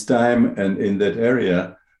this time and in that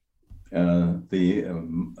area the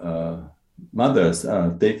mothers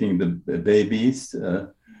are taking the babies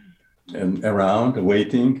and around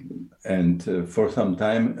waiting, and for some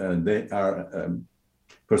time they are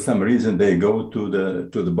for some reason they go to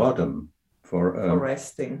the bottom for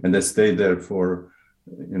resting, and they stay there for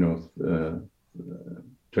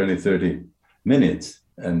 20-30 minutes,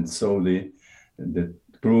 and so the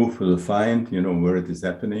proof will find where it is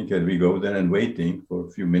happening, and we go there and waiting for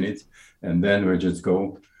a few minutes, and then we just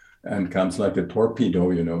go and comes like a torpedo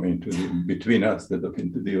into between us,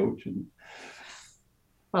 into the ocean.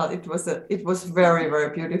 Well, it was very,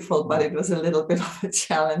 very beautiful, but it was a little bit of a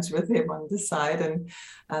challenge with him on the side. And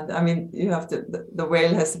I mean, you have the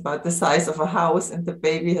whale has about the size of a house, and the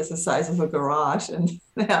baby has the size of a garage, and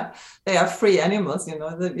they are free animals, you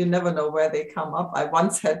know, that you never know where they come up. I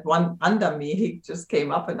once had one under me. He just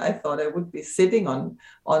came up, and I thought I would be sitting on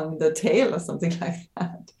the tail or something like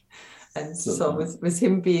that. And so with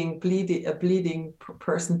him being a bleeding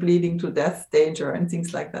person, bleeding to death, danger, and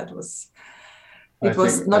things like that it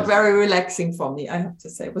was not very relaxing for me, I have to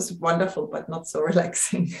say. It was wonderful, but not so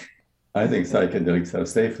relaxing. I think psychedelics are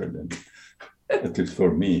safer than, at least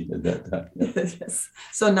for me at that time. Yeah. Yes.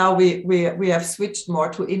 So now we have switched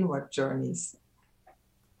more to inward journeys.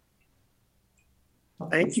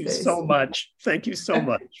 Thank you so much. Thank you so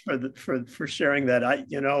much for sharing that. I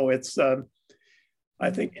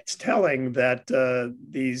think it's telling that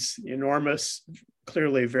these enormous,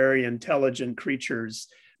 clearly very intelligent creatures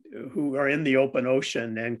who are in the open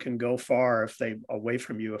ocean and can go far away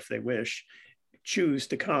from you if they wish, choose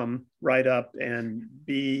to come right up and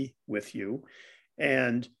be with you.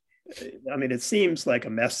 And I mean, it seems like a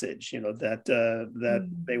message, you know, that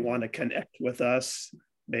they want to connect with us,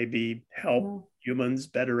 maybe help humans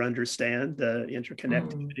better understand the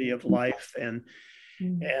interconnectivity of life. And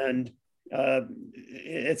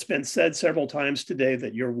it's been said several times today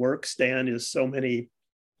that your work, Stan, is so many.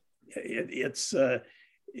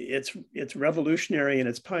 It's revolutionary and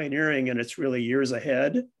it's pioneering, and it's really years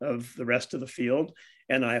ahead of the rest of the field.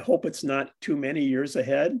 And I hope it's not too many years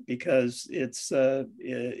ahead, because it's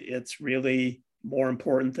really more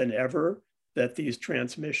important than ever that these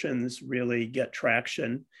transmissions really get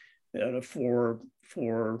traction for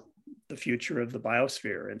the future of the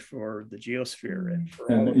biosphere and for the geosphere and for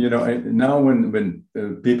all. And you know, now when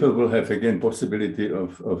people will have again possibility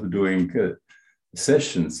of doing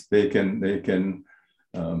sessions, they can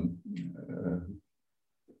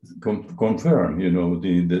confirm, you know,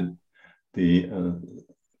 the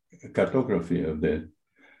cartography of that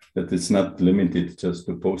it's not limited just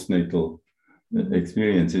to postnatal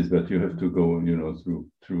experiences, but you have to go, you know,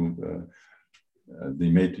 through the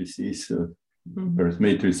matrices, birth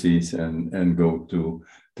matrices, and go to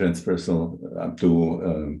transversal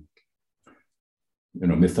to you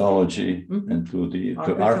know, mythology and to the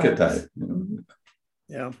archetype. You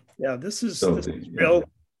know. Yeah. This is real.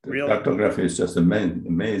 Cartography is just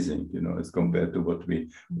amazing, you know, as compared to what we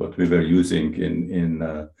were using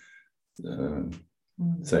in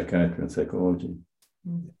psychiatry and psychology.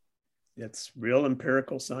 It's real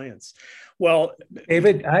empirical science. Well,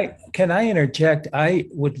 David, can I interject? I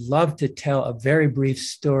would love to tell a very brief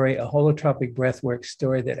story, a holotropic breathwork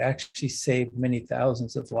story that actually saved many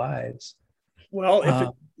thousands of lives. Well,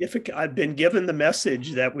 I've been given the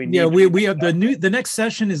message that we need. Yeah, we have the next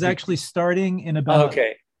session is actually starting in about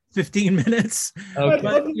 15 minutes. Okay.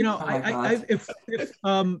 But you know, It's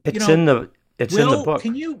you in know, the book.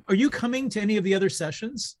 Are you coming to any of the other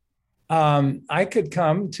sessions? I could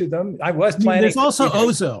come to them. I was planning. There's also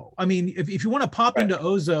Ozo. I mean, if you want to pop into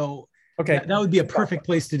Ozo, that would be a perfect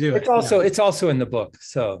place to do it. It's also in the book.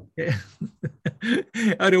 So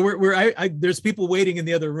I know there's people waiting in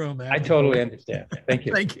the other room. I totally understand. Thank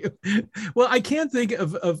you. Thank you. Well, I can't think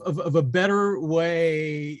of a better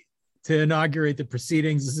way to inaugurate the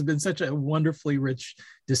proceedings. This has been such a wonderfully rich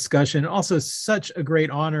discussion. Also, such a great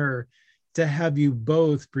honor to have you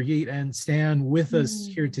both, Brigitte and Stan, with us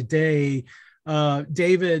here today.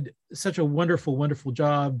 David, such a wonderful, wonderful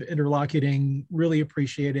job interlocuting. Really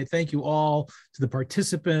appreciate it. Thank you all, to the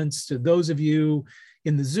participants, to those of you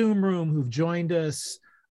in the Zoom room who've joined us.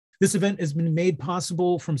 This event has been made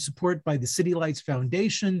possible from support by the City Lights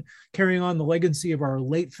Foundation, carrying on the legacy of our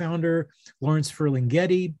late founder, Lawrence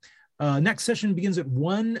Ferlinghetti. Next session begins at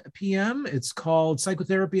 1 p.m. It's called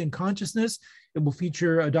Psychotherapy and Consciousness. It will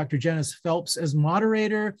feature Dr. Janice Phelps as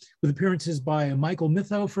moderator, with appearances by Michael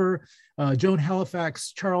Mithofer, Joan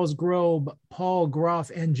Halifax, Charles Grobe, Paul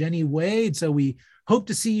Groff, and Jenny Wade. So we hope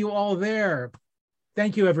to see you all there.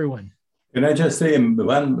 Thank you, everyone. Can I just say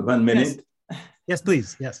one minute? Yes,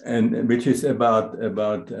 please. Yes. And which is about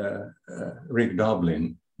Rick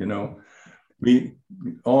Doblin. You know, we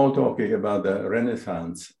all talking about the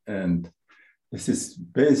Renaissance, and this is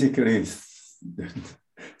basically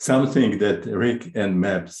something that Rick and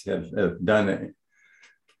MAPS have done,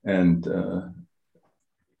 and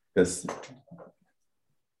that's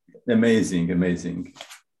amazing.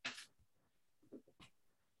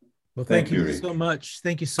 Well, thank you so much.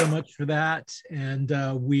 Thank you so much for that. And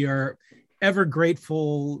we are ever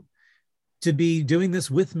grateful to be doing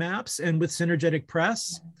this with MAPS and with Synergetic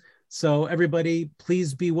Press. So everybody,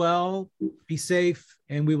 please be well, be safe,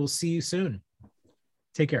 and we will see you soon.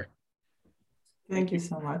 Take care. Thank you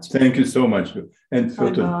so much. Thank you so much. And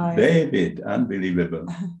for Bye-bye. David, unbelievable.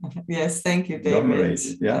 Yes, thank you, David.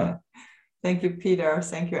 Dominated, yeah. Thank you, Peter.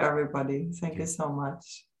 Thank you, everybody. Thank you so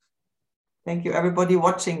much. Thank you, everybody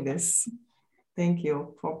watching this. Thank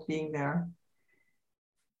you for being there.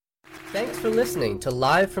 Thanks for listening to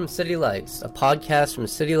Live from City Lights, a podcast from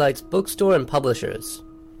City Lights Bookstore and Publishers.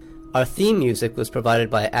 Our theme music was provided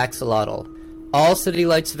by Axolotl. All City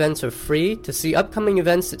Lights events are free. To see upcoming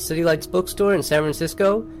events at City Lights Bookstore in San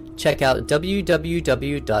Francisco, check out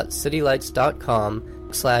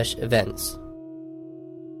www.citylights.com/events.